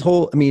told me his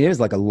whole. I mean, it was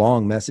like a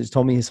long message.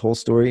 Told me his whole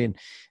story, and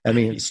I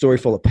mean, a story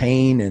full of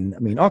pain, and I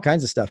mean, all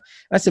kinds of stuff.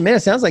 And I said, man, it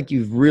sounds like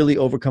you've really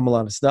overcome a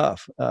lot of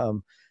stuff.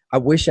 I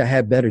wish I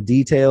had better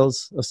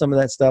details of some of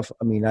that stuff.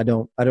 I mean, I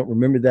don't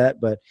remember that,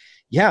 but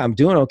yeah, I'm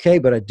doing okay,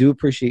 but I do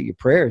appreciate your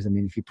prayers. I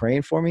mean, if you're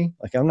praying for me,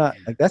 like I'm not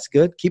like, that's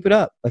good. Keep it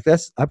up. Like I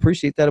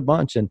appreciate that a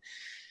bunch. And,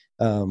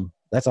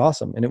 that's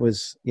awesome. And it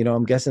was,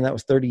 I'm guessing that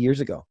was 30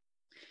 years ago,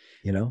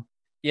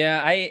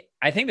 Yeah. I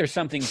think there's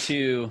something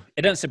to,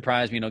 it doesn't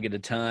surprise me. You don't get a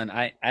ton.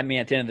 I mean,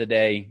 at the end of the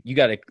day,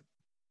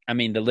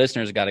 the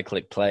listeners got to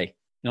click play. You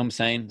know what I'm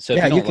saying? So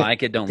if you don't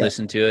like it, don't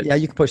listen to it. Yeah.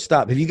 You can push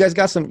stop. Have you guys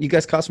caught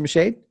some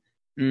shade?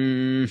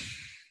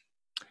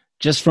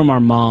 Just from our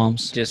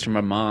moms.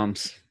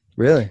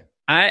 Really?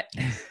 Yeah.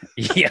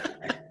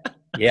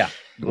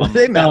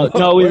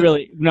 No,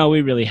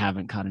 we really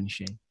haven't caught any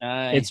shade.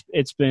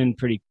 It's been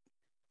pretty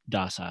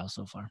docile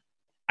so far.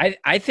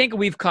 I think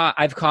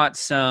I've caught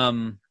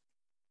some,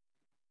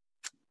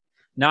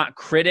 not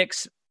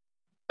critics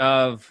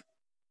of,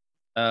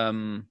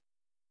 how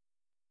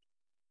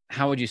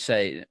would you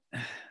say?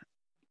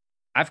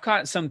 I've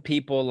caught some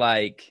people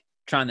like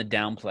trying to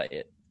downplay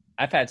it.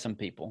 I've had some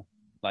people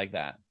like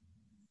that,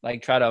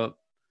 like try to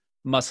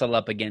muscle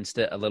up against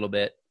it a little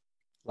bit.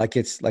 Like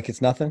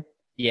it's nothing.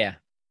 Yeah.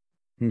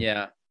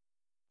 Yeah.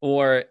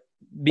 Or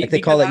like they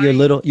call it your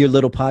little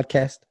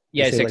podcast.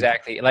 Yes,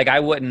 exactly. Like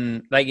I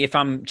wouldn't, like if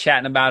I'm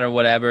chatting about it or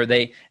whatever,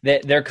 they're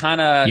kind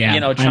of,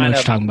 trying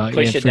to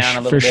push it down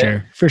a little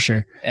bit. For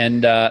sure.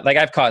 And like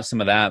I've caught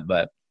some of that,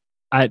 but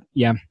I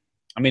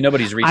mean,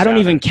 nobody's reached out. I don't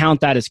even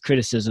count that as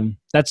criticism.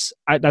 That's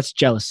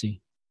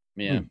jealousy.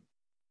 Yeah.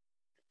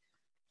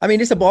 I mean,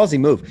 it's a ballsy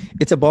move.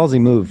 It's a ballsy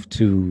move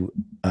to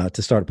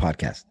start a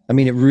podcast. I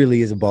mean, it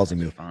really is a ballsy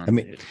move. Fun, I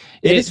mean, dude.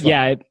 it is fun.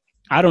 Yeah.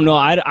 I don't know.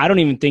 I don't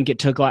even think it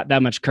took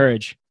that much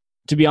courage,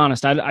 to be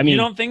honest. I mean, you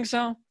don't think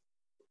so?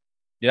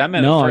 Dude, I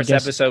remember the first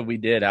episode we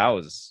did. I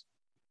was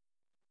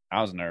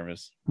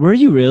nervous. Were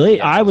you really?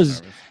 Yeah, I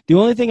was. nervous. The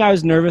only thing I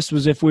was nervous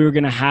was if we were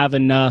going to have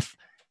enough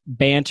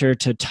banter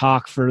to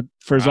talk for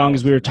as long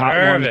as we were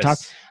wanting to talk.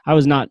 I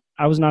was not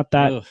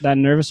that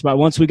nervous about it.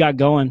 Once we got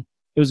going,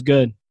 it was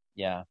good.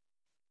 Yeah.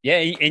 Yeah,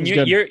 and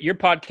your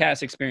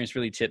podcast experience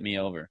really tipped me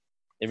over.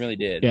 It really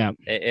did. Yeah,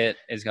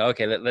 it's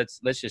okay. Let's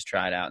just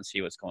try it out and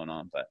see what's going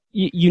on. But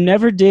you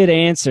never did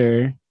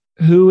answer.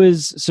 Who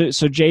is so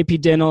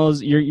JP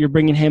Dennels? You're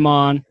bringing him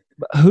on.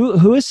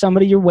 Who is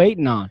somebody you're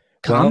waiting on?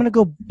 Well, I'm gonna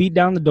go beat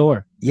down the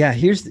door. Yeah,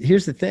 here's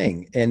the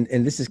thing, and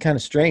this is kind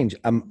of strange.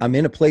 I'm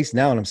in a place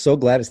now, and I'm so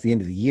glad it's the end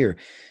of the year,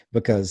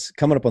 because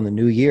coming up on the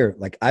new year,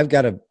 I've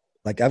got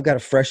to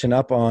freshen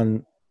up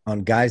on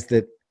guys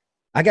that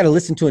I got to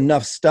listen to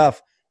enough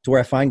stuff to where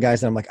I find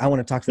guys that I'm like, I want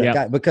to talk to that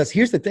guy. Because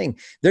here's the thing.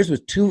 There's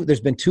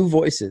been two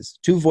voices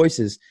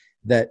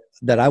that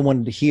I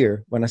wanted to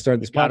hear when I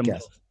started this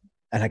podcast,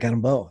 and I got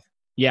them both.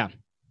 Yeah.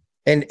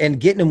 And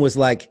getting them was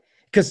like,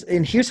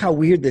 and here's how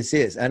weird this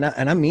is. And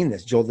I mean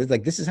this, Joel,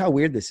 like, this is how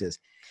weird this is.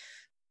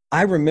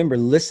 I remember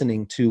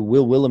listening to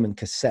Will Willimon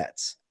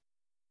cassettes,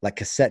 like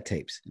cassette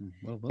tapes,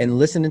 and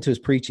listening to his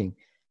preaching.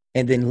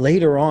 And then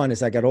later on,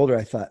 as I got older,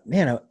 I thought,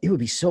 man, it would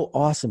be so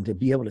awesome to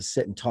be able to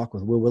sit and talk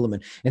with Will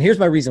Willimon. And here's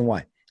my reason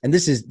why. And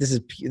this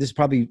is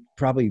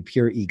probably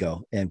pure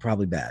ego and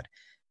probably bad.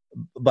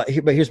 But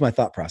here's my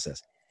thought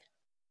process.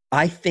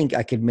 I think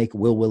I could make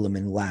Will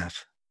Willimon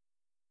laugh.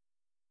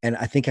 And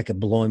I think I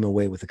could blow him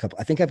away with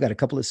I think I've got a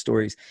couple of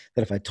stories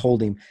that if I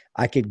told him,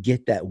 I could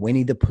get that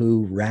Winnie the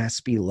Pooh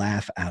raspy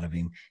laugh out of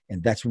him.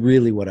 And that's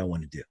really what I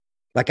want to do.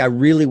 Like, I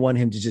really want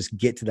him to just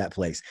get to that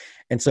place.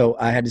 And so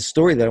I had this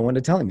story that I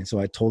wanted to tell him. And so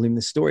I told him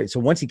this story.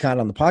 So once he got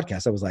on the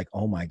podcast, I was like,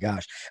 oh my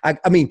gosh.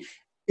 I mean,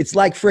 it's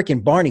like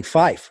freaking Barney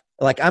Fife.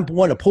 Like, I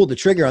want to pull the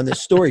trigger on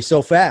this story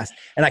so fast,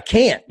 and I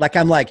can't. Like,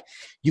 I'm like,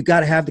 You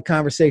got to have the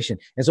conversation.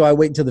 And so I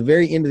wait until the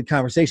very end of the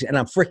conversation, and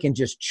I'm freaking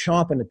just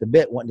chomping at the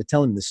bit wanting to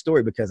tell him the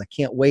story because I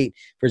can't wait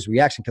for his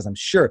reaction, because I'm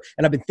sure,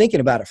 and I've been thinking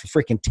about it for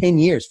freaking 10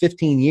 years,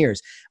 15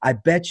 years. I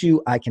bet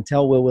you I can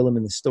tell Will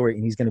Williman the story,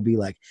 and he's going to be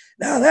like,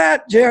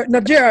 Jared,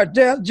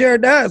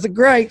 that's a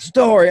great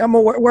story. I'm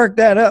going to work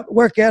that up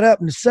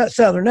in the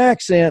Southern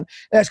accent.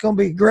 That's going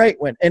to be a great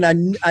one. And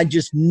I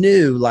just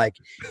knew, like,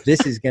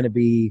 this is going to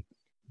be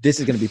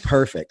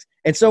perfect.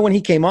 And so when he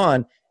came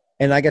on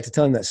and I got to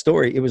tell him that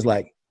story, it was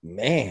like,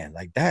 man,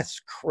 like that's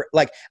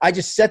like, I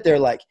just sat there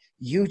like,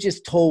 you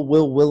just told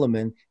Will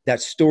Williman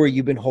that story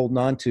you've been holding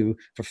on to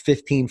for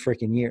 15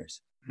 freaking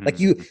years.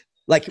 Mm-hmm.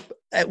 Like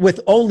with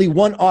only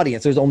one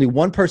audience, there's only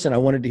one person I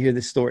wanted to hear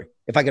this story.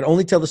 If I could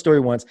only tell the story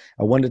once,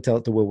 I wanted to tell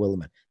it to Will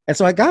Williman. And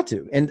so I got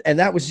to, and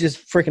that was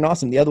just freaking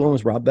awesome. The other one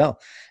was Rob Bell.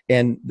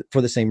 And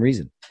for the same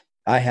reason,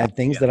 I had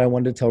things that I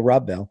wanted to tell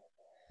Rob Bell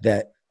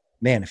that,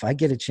 man, if I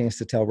get a chance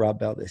to tell Rob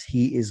Bell this,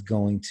 he is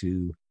going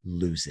to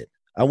lose it.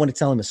 I want to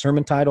tell him a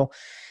sermon title,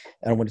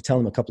 and I want to tell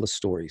him a couple of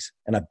stories,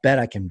 and I bet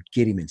I can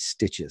get him in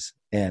stitches.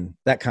 And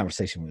that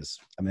conversation was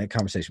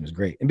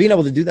great. And being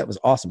able to do that was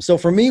awesome. So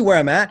for me, where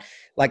I'm at,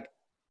 like,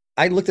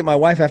 I looked at my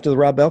wife after the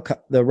Rob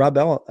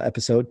Bell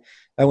episode.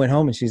 I went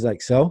home and she's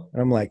like, so?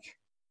 And I'm like,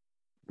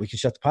 we can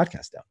shut the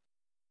podcast down.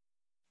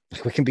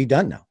 Like, we can be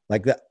done now.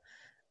 Like that,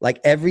 like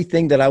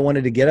everything that I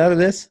wanted to get out of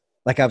this,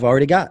 like I've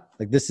already got.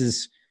 Like this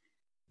is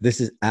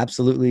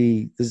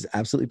absolutely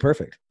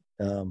perfect.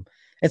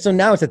 And so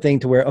now it's a thing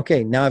to where,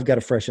 okay, now I've got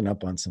to freshen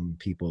up on some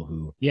people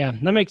who. Yeah,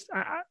 that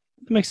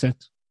makes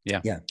sense.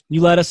 Yeah.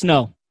 You let us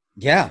know.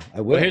 Yeah,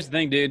 I will. Well, here's the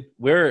thing, dude.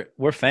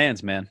 We're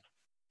fans, man.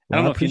 I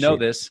don't know if you know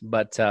this,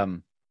 but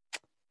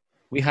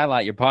we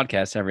highlight your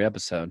podcast every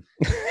episode.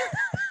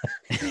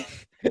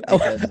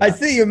 I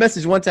see your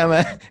message one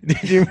time.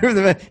 Did you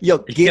remember the yo,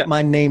 get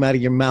my name out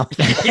of your mouth?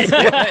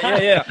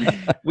 Yeah.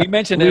 We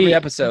mentioned every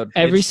episode.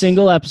 Every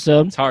single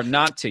episode. It's hard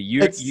not to.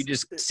 You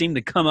just seem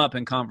to come up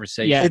in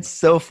conversation. Yeah, it's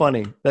so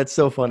funny. That's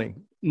so funny.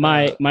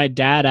 My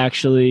dad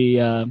actually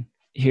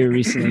here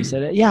recently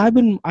said, "Yeah,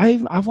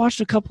 I've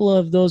watched a couple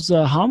of those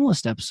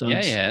Homilist episodes."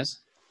 Yeah, he has.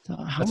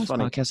 Homilist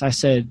podcast. I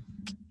said,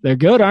 "They're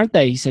good, aren't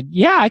they?" He said,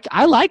 "Yeah,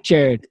 I like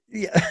Jared."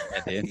 Yeah.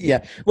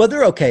 Yeah. Well,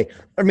 they're okay.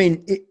 I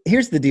mean,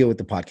 here's the deal with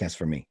the podcast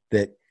for me,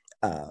 that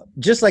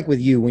just like with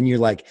you, when you're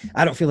like,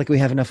 I don't feel like we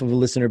have enough of a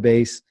listener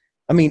base.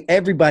 I mean,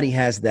 everybody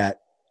has that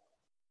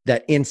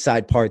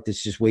inside part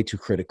that's just way too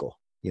critical,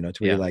 you know,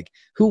 to where you're like,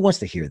 who wants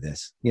to hear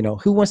this? You know,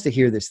 who wants to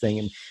hear this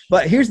thing?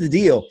 But here's the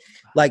deal,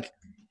 like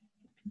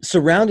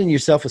surrounding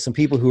yourself with some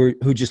people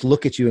who just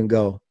look at you and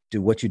go,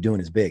 dude, what you're doing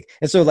is big.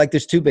 And so like,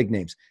 there's two big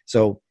names.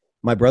 So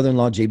my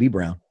brother-in-law, JB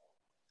Brown,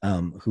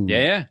 who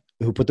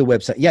put the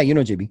website. Yeah. You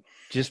know, JB.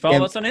 Just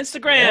follow us on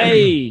Instagram.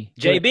 Hey,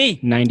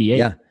 JB 98.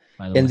 Yeah.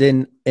 And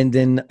then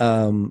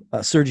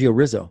Sergio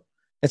Rizzo.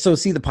 And so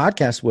see, the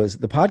podcast was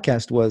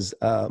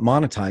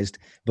monetized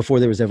before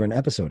there was ever an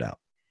episode out.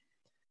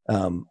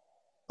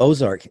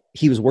 Ozark,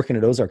 he was working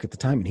at Ozark at the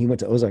time, and he went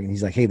to Ozark and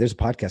he's like, hey, there's a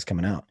podcast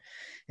coming out.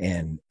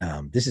 And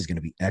this is going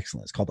to be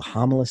excellent. It's called The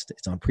Homilist.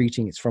 It's on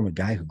preaching. It's from a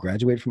guy who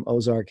graduated from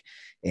Ozark,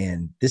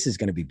 and this is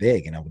going to be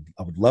big. And I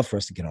would love for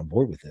us to get on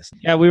board with this.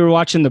 Yeah, we were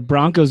watching the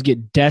Broncos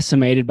get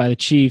decimated by the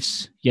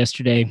Chiefs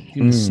yesterday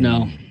in the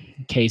snow,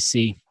 in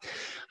KC.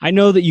 I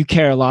know that you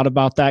care a lot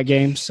about that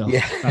game, so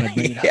yeah,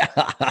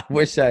 I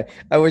wish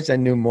I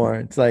knew more.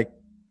 It's like,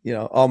 you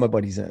know, all my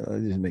buddies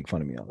just make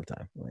fun of me all the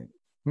time. Like,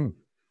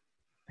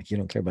 like you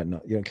don't care about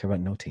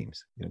no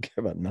teams. You don't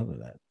care about none of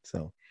that.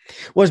 So.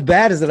 What's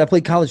bad is that I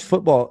played college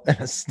football and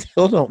I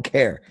still don't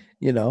care,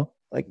 you know,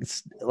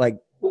 it's not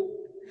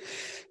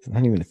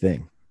even a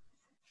thing.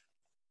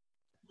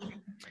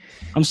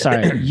 I'm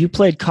sorry. You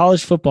played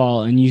college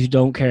football and you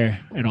don't care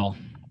at all.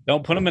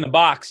 Don't put them in a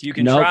box. You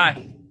can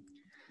try.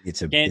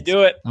 Can't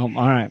do it. All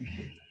right.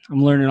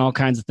 I'm learning all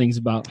kinds of things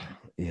about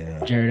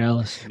Jared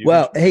Ellis.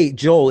 Well, hey,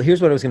 Joel,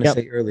 here's what I was going to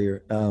say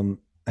earlier.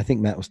 I think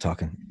Matt was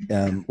talking.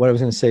 What I was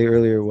going to say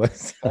earlier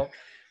was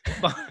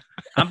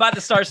I'm about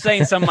to start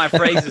saying some of my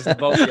phrases to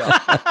both of y'all.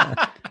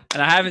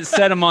 And I haven't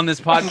said them on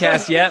this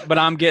podcast yet, but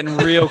I'm getting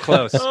real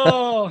close.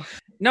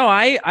 No,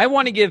 I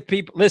want to give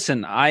people,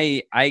 listen,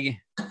 I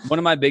one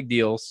of my big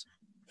deals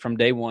from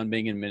day one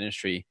being in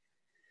ministry,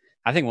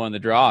 I think one of the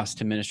draws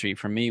to ministry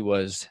for me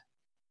was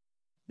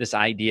this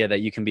idea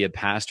that you can be a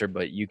pastor,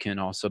 but you can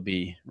also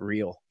be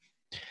real.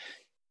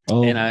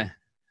 And I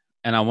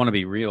want to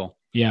be real.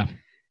 Yeah.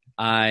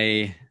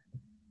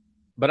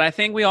 But I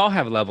think we all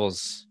have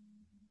levels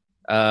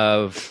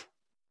of,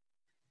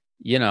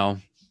 you know,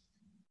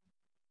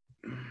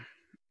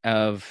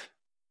 of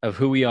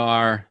who we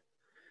are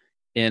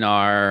in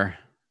our,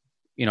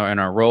 you know, in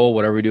our role,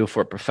 whatever we do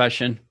for a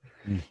profession.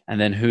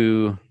 And then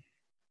who,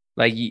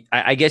 like,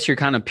 I guess you're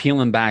kind of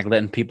peeling back,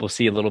 letting people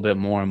see a little bit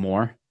more and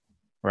more.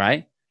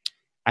 Right.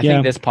 I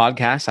think this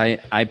podcast,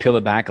 I peel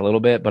it back a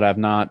little bit, but I've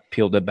not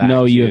peeled it back.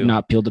 No, you have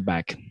not peeled it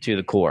back to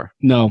the core.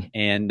 No.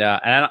 And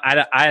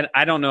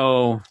I don't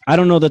know. I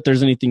don't know that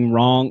there's anything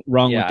wrong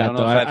with that, I don't know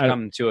though. if I've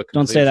come to a conclusion.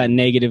 Don't say that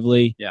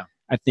negatively. Yeah.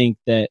 I think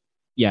that,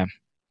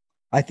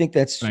 I think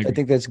that's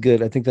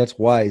good. I think that's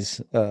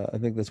wise. I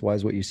think that's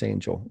wise what you're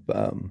saying, Joel.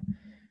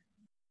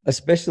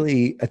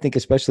 Especially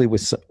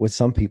with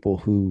some people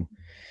who,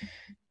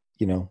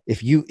 you know,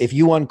 if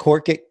you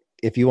uncork it,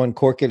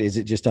 is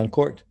it just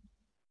uncorked?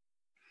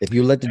 If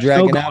you let the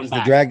dragon out,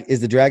 is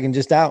the dragon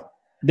just out?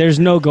 There's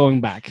no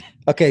going back.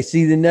 Okay,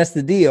 see, then that's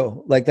the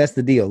deal. Like, that's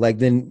the deal. Like,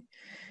 then,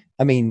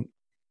 I mean,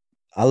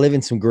 I live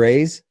in some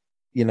grays,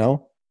 you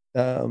know,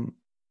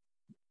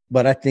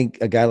 but I think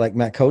a guy like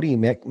Matt Cody,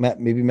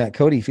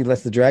 if he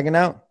lets the dragon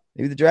out,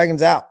 maybe the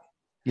dragon's out,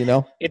 you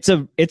know? It's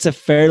a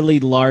fairly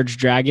large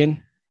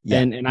dragon,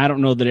 and I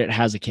don't know that it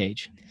has a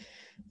cage.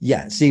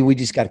 Yeah, see, we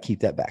just got to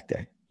keep that back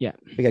there. Yeah,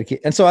 we got to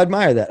keep, and so I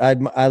admire that.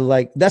 I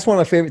like, that's one of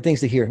my favorite things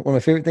to hear. One of my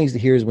favorite things to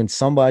hear is when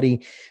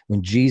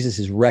when Jesus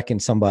is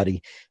wrecking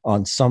somebody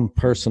on some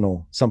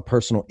personal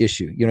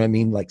issue. You know what I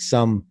mean? Like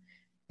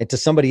and to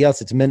somebody else,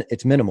 it's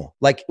minimal.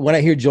 Like when I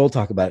hear Joel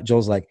talk about it,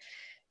 Joel's like,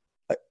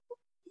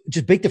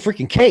 just bake the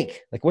freaking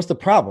cake. Like, what's the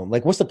problem?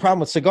 Like, what's the problem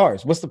with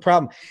cigars? What's the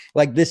problem?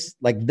 Like this,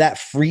 like that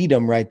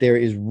freedom right there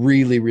is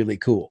really, really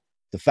cool.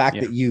 The fact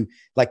that you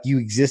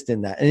exist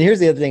in that. And here's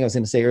the other thing I was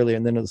going to say earlier,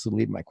 and then this will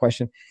lead to my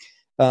question.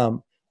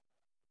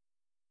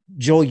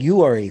 Joel,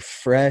 you are a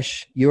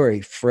fresh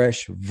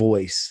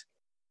voice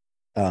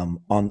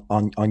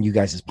on you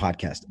guys'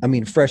 podcast. I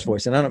mean, fresh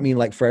voice, and I don't mean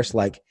like fresh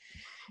like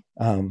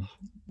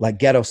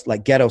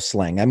ghetto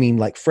slang. I mean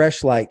like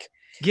fresh like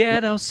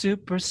ghetto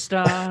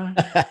superstar.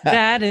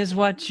 That is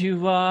what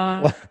you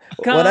are.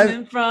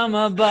 Coming from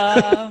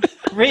above,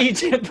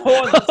 reaching for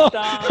the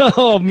stars.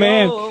 Oh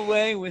man, go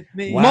away with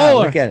me. Wow,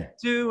 look at it.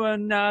 To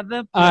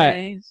another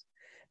place.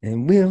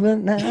 And we will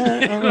not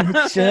on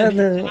each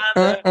other.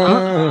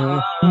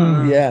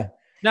 Yeah.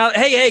 Now,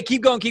 hey,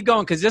 keep going,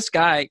 because this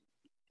guy,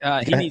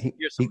 he needs to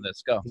hear some of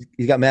this. Go.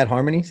 He's got mad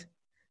harmonies.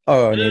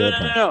 Oh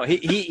no.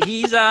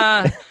 He's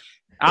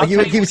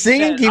keep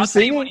singing. Keep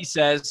singing what he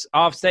says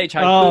off stage.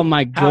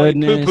 My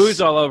goodness, how he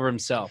poo-poos all over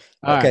himself.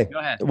 Okay, go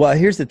ahead. Well,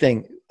 here's the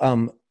thing.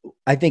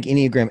 I think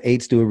Enneagram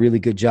 8s do a really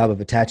good job of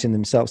attaching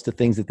themselves to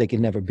things that they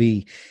can never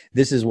be.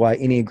 This is why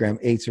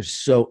Enneagram 8s are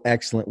so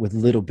excellent with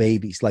little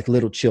babies, like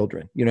little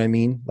children. You know what I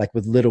mean? Like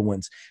with little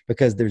ones,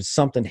 because there's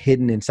something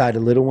hidden inside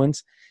of little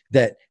ones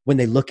that when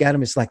they look at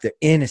them, it's like they're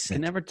innocent. I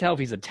can never tell if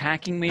he's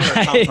attacking me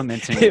or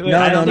complimenting me.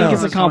 No, I think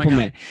it's a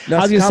compliment. I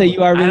was going to say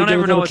you are really good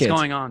with little kids. I don't ever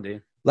know what's going on,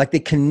 dude. Like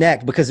they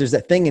connect because there's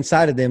that thing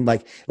inside of them,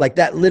 like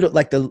that little,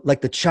 like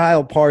the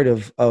child part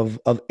of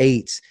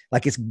 8s,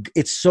 like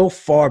it's so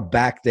far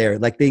back there,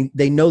 like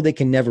they know they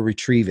can never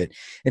retrieve it.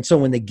 And so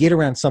when they get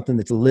around something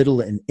that's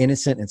little and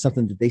innocent and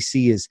something that they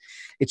see it's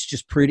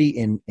just pretty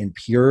and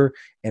pure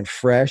and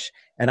fresh.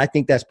 And I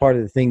think that's part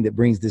of the thing that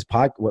brings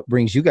what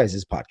brings you guys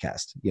this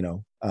podcast, you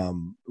know,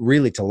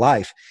 really to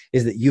life,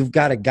 is that you've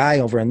got a guy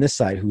over on this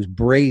side who's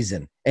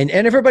brazen, and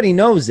everybody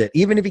knows it.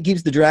 Even if he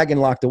keeps the dragon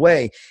locked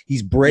away,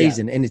 he's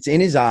brazen, and it's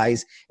in his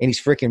eyes, and he's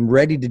freaking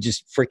ready to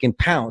just freaking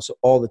pounce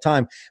all the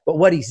time. But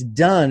what he's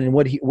done and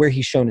where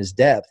he's shown his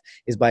depth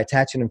is by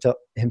attaching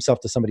himself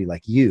to somebody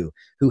like you,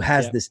 who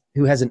has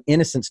who has an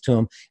innocence to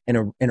him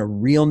and a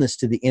realness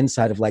to the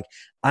inside of like,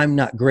 I'm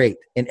not great,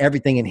 and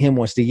everything in him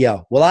wants to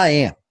yell, well,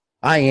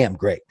 I am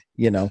great,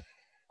 you know.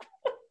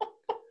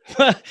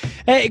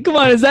 Hey, come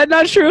on, is that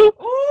not true?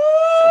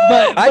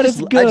 But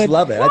it's good. I just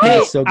love it. I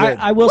think it's so good.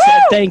 I will say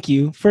thank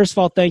you. First of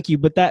all, thank you.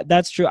 But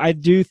that's true. I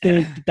do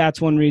think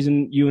that's one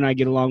reason you and I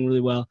get along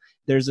really well.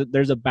 There's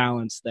a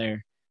balance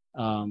there.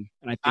 And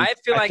I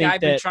feel like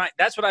I've been trying.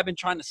 That's what I've been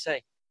trying to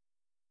say.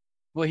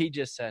 What he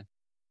just said.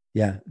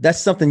 Yeah, that's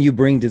something you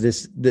bring to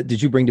this.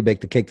 Did you bring to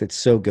Bake the Cake? That's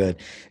so good.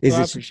 I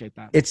appreciate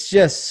that. It's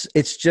just.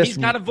 He's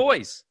got a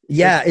voice.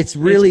 Yeah, it's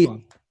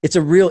really. It's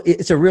a real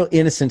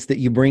innocence that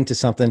you bring to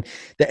something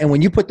and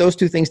when you put those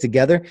two things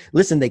together,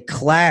 listen, they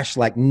clash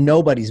like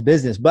nobody's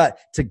business, but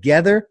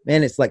together,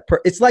 man, it's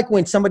like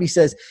when somebody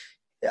says,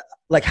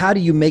 like, how do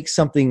you make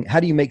something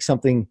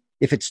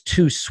if it's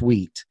too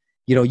sweet?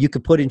 You know, you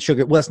could put in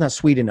sugar. Well, it's not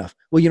sweet enough.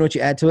 Well, you know what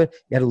you add to it?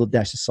 You add a little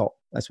dash of salt.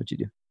 That's what you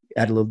do.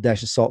 Add a little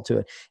dash of salt to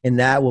it, and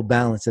that will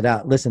balance it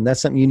out. Listen,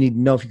 that's something you need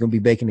to know if you're going to be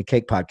baking a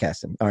cake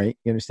podcasting. All right.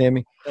 You understand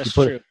me? That's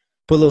true.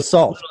 Put a little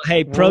salt.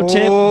 Hey, pro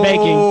tip,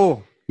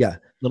 baking. Yeah.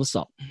 Little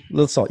salt.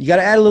 You got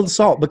to add a little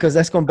salt because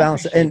that's going to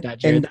balance it.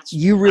 And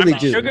you really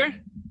do. Sugar?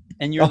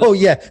 And you're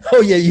yeah.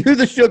 You're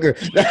the sugar.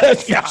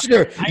 That's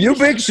sure. You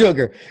big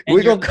sugar.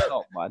 We're going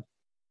to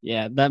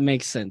Yeah, that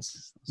makes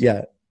sense.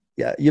 Yeah.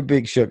 You're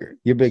big sugar.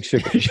 You're big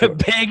sugar. You're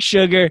big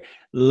sugar,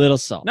 little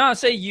salt. No, I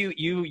say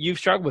you've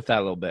struggled with that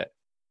a little bit.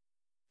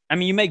 I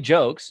mean, you make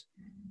jokes.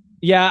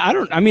 Yeah, I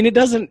don't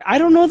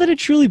know that it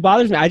truly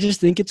bothers me. I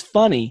just think it's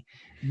funny.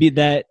 He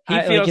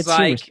feels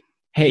like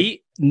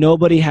hey,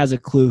 nobody has a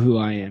clue who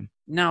I am.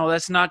 No,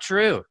 that's not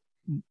true.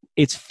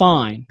 It's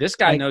fine. This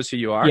guy knows who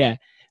you are. Yeah.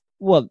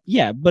 Well,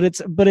 yeah, but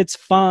it's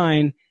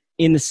fine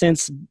in the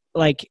sense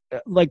like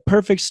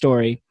perfect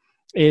story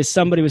is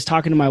somebody was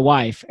talking to my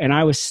wife and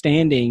I was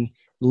standing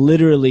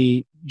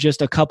literally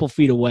just a couple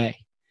feet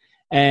away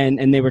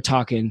and they were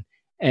talking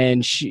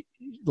and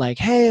like,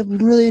 hey, I've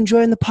been really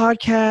enjoying the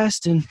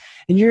podcast, and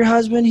your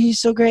husband, he's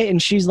so great.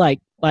 And she's like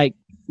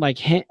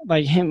him,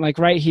 like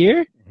right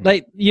here,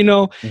 like, you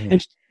know,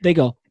 and they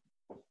go,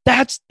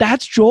 that's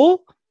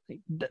Joel.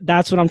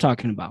 That's what I'm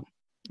talking about.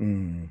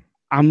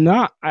 I'm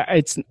not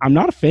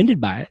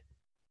offended by it.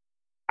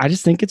 I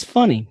just think it's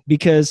funny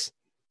because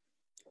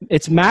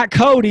it's Matt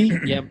Cody.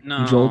 Yep. No.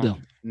 And Joel Dill.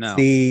 No.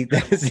 See,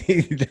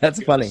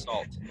 that's funny.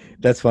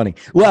 That's funny.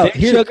 Well, Big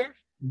sugar,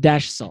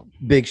 dash salt.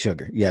 Big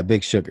sugar. Yeah,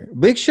 big sugar.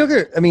 Big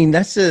sugar. I mean,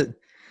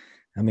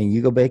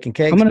 you go baking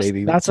cakes,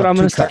 baby. That's what I'm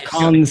going to start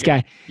calling this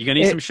guy. You're going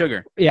to need some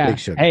sugar. Yeah. Big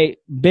sugar. Hey,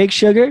 big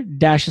sugar,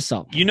 dash of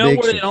salt. You know Big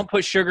where sugar. they don't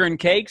put sugar in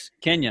cakes?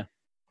 Kenya.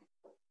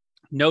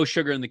 No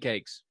sugar in the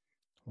cakes.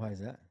 Why is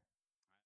that?